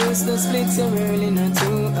 Used to split so early not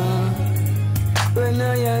too when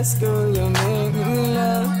I ask you, you make me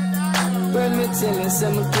love. When me tell you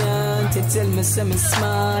some can't, you tell me some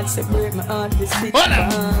smart. So break my heart with stick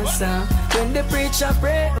answer. When the preacher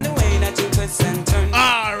pray, the way that you twist and turn.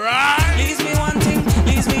 Alright. Leaves me wanting,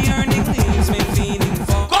 leaves me yearning, leaves me feeling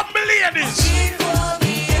for. Come ladies.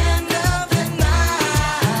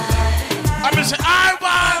 I say I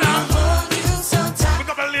wanna hold you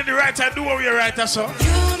in the right hand, do what you're right, so. You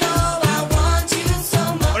know I want you so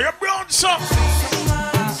much. Oh, you're brown, so.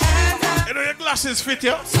 You know your glasses fit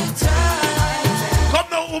you. Come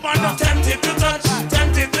now, woman, I'm tempted to touch,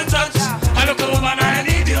 tempted to touch. I look at woman, I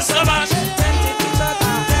need you so much. Tempted to touch,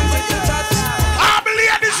 tempted to touch. I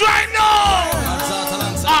believe this right now.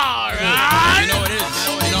 Alright. You know it is.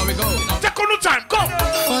 You know we go. Take on the time, come.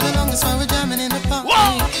 For the longest while we're jamming in the party,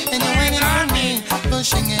 and you're waiting on me,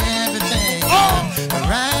 pushing everything.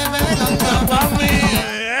 Right on top of me.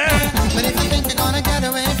 But if you think you're gonna get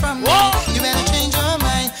away from me, you better change your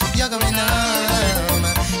mind. You're going home.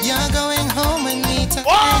 You're going home with me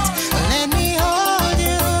tonight. Let me hold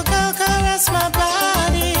you, go caress my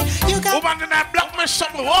body. You got woman in that black mesh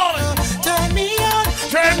something. Turn me on,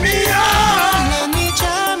 turn me on. Let me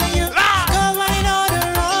charm you. Go right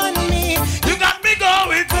on me. You got me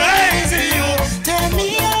going crazy. Turn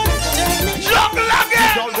me on, turn me on.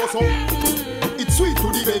 It's sweet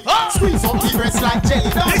to the baby. Squeeze up the breast like jelly.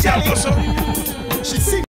 She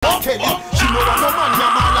sing like Kelly. She know that no man,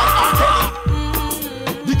 your man like R. Kelly.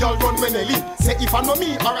 The girl run when Ellie. Say if I know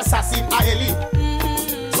me or assassin, I Ellie.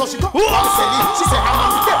 So she come from Sally. She say her man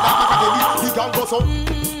be dead like Machiavelli. The girl goes up.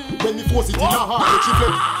 When he force it in her heart, she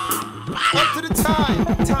play. Up to the time,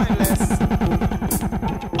 timeless.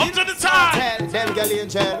 Up to the time. Tell them girl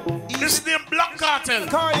angel. This name Black Cartel.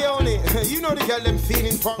 Corleone. You know the girl them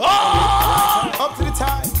feeling for. Up to the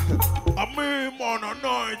time. I mean, man, a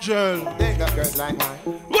Nigel. They got girls like mine.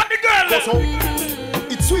 What the girl? So,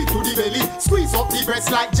 it's sweet to the belly. Squeeze up the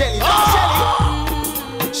breast like jelly.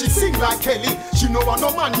 Shelly. She sing like Kelly. She know I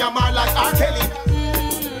no man, your man like R. Kelly.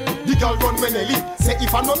 The girl run when Ellie. Say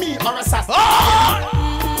if I know me or assassin.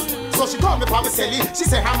 So she call me Pamicelli. She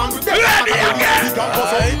say her man with them. The girl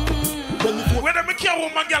goes up. When I make your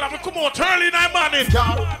woman, girl, I come out early in the morning.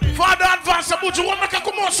 Father advance, but you want me to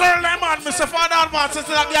come out early in the morning. Mr. Father advance, it's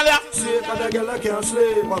that girl, yeah. Sleep and the girl I can't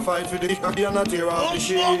sleep. I fight for the dick and I tear off the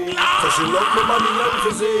sheet. So she love me money and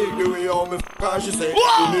physique. The way all me f***, she say to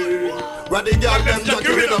me. Where the girl them just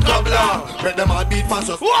give it a tabla. Make them all beat fast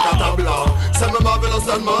just a tabla. Say me marvelous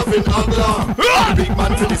and Marvin Hagler. The big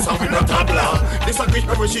man for this song with a tabla. This a quick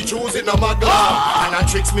when she choose it no magla. And I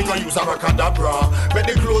tricks me gonna use a racadabra. Make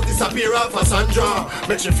the clothes disappear off a Sandra.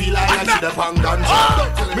 Make you feel like I see the pang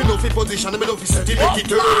ganja. Me no fit position, me no fit set it, make it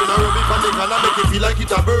turn. I rub it on the can and make it feel like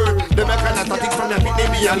it a bird. Them a kind of tactics from your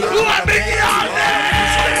nickname me alone.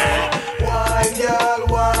 Wine, girl,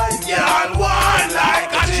 wine, girl, wine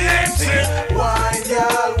like a gypsy. Wine,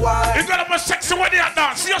 girl, wine. You got a more sexy when you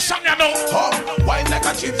dance. See your song, you know. Wine like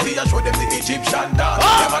a gypsy, I show them the Egyptian dance.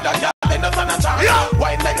 Never that girl, they not on a chance.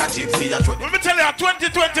 Wine like a gypsy, I show them. Let me tell you,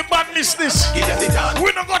 2020 bad miss this. Give them the dance.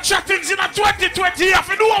 We don't go check things in a 2020. You have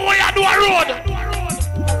to do what you do a road.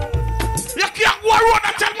 You can't go a road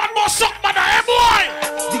and tell man about suck, man, hey boy.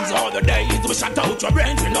 These are the days we shut out your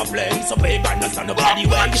brains in a place. So big and not on the body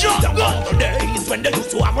way. These are the days when they used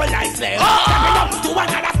to have a life left. Coming up to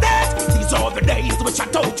another stage. These are the days we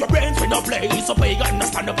shut out your brains in a place. So big and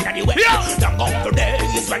not on the body way. Down on the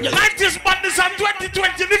days when you like this madness and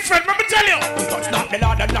 2020 different, let me tell you. We touch not the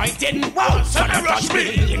Lord of 19. Wow, son of rush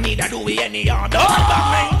me. Neither do we any other.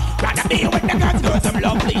 Rather be with the girls, I'm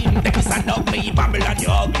lovely. They kiss and love me, Babylon,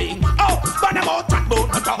 you're ugly. Oh, but I'm out that boat,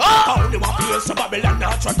 not all you want to hear, so Babylon,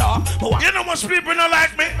 not shut up. You know most people don't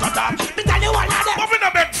like me. Me tell you one of them. I'm in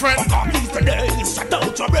a big friend. These today, shut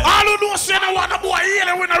out your brain. All who know say they want a boy here,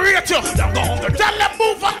 they win a rate you. Tell them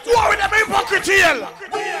move and go with them hypocrite here.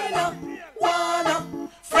 Wanna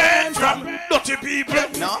friend from dirty people.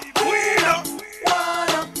 No. We know.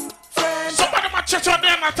 Somebody might church on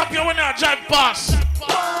them and tap you when they drive past.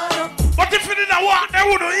 But if you didn't want, they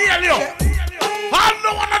wouldn't hear you. I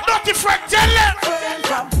don't want a dirty friend, tell them.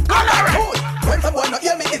 When someone not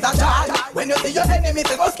hear me is a child. When you see your enemy,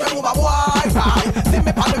 say go scream over boy. See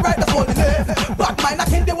me on the right, that's all it is. But mine I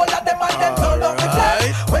kill the whole of them and then turn off the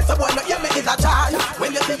flash. When someone not hear me is a child.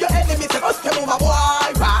 When you see your enemy, say go scream over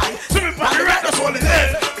boy. See me on the right, that's all it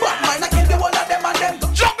is. But mine I kill the whole of them and then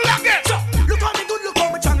juggle again. Look how me good, look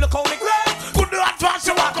how me strong, look how me great. Good to advance,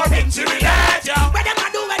 you walk on into the edge. When them a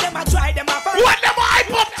do, when them a try, them a first. When them a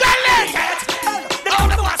hype up, tell them. Them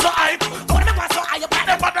a go so hype. Them a go so hype.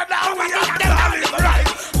 Them a now we are the right.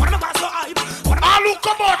 All who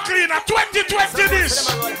come out clean at 2020 this.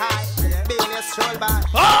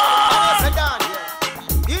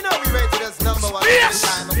 You know we rated as number one. Yes.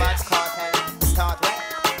 Time about Kartel. Start where?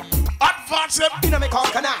 Advance them. You know me call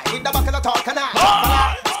can I? Hit the back of the talk can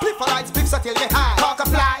I? Split for light, split so till me high. Talk a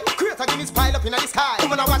fly. Create a Guinness pile up in the sky.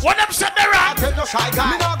 What them said they right? Tell no shy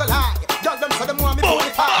guy. Me not gonna lie.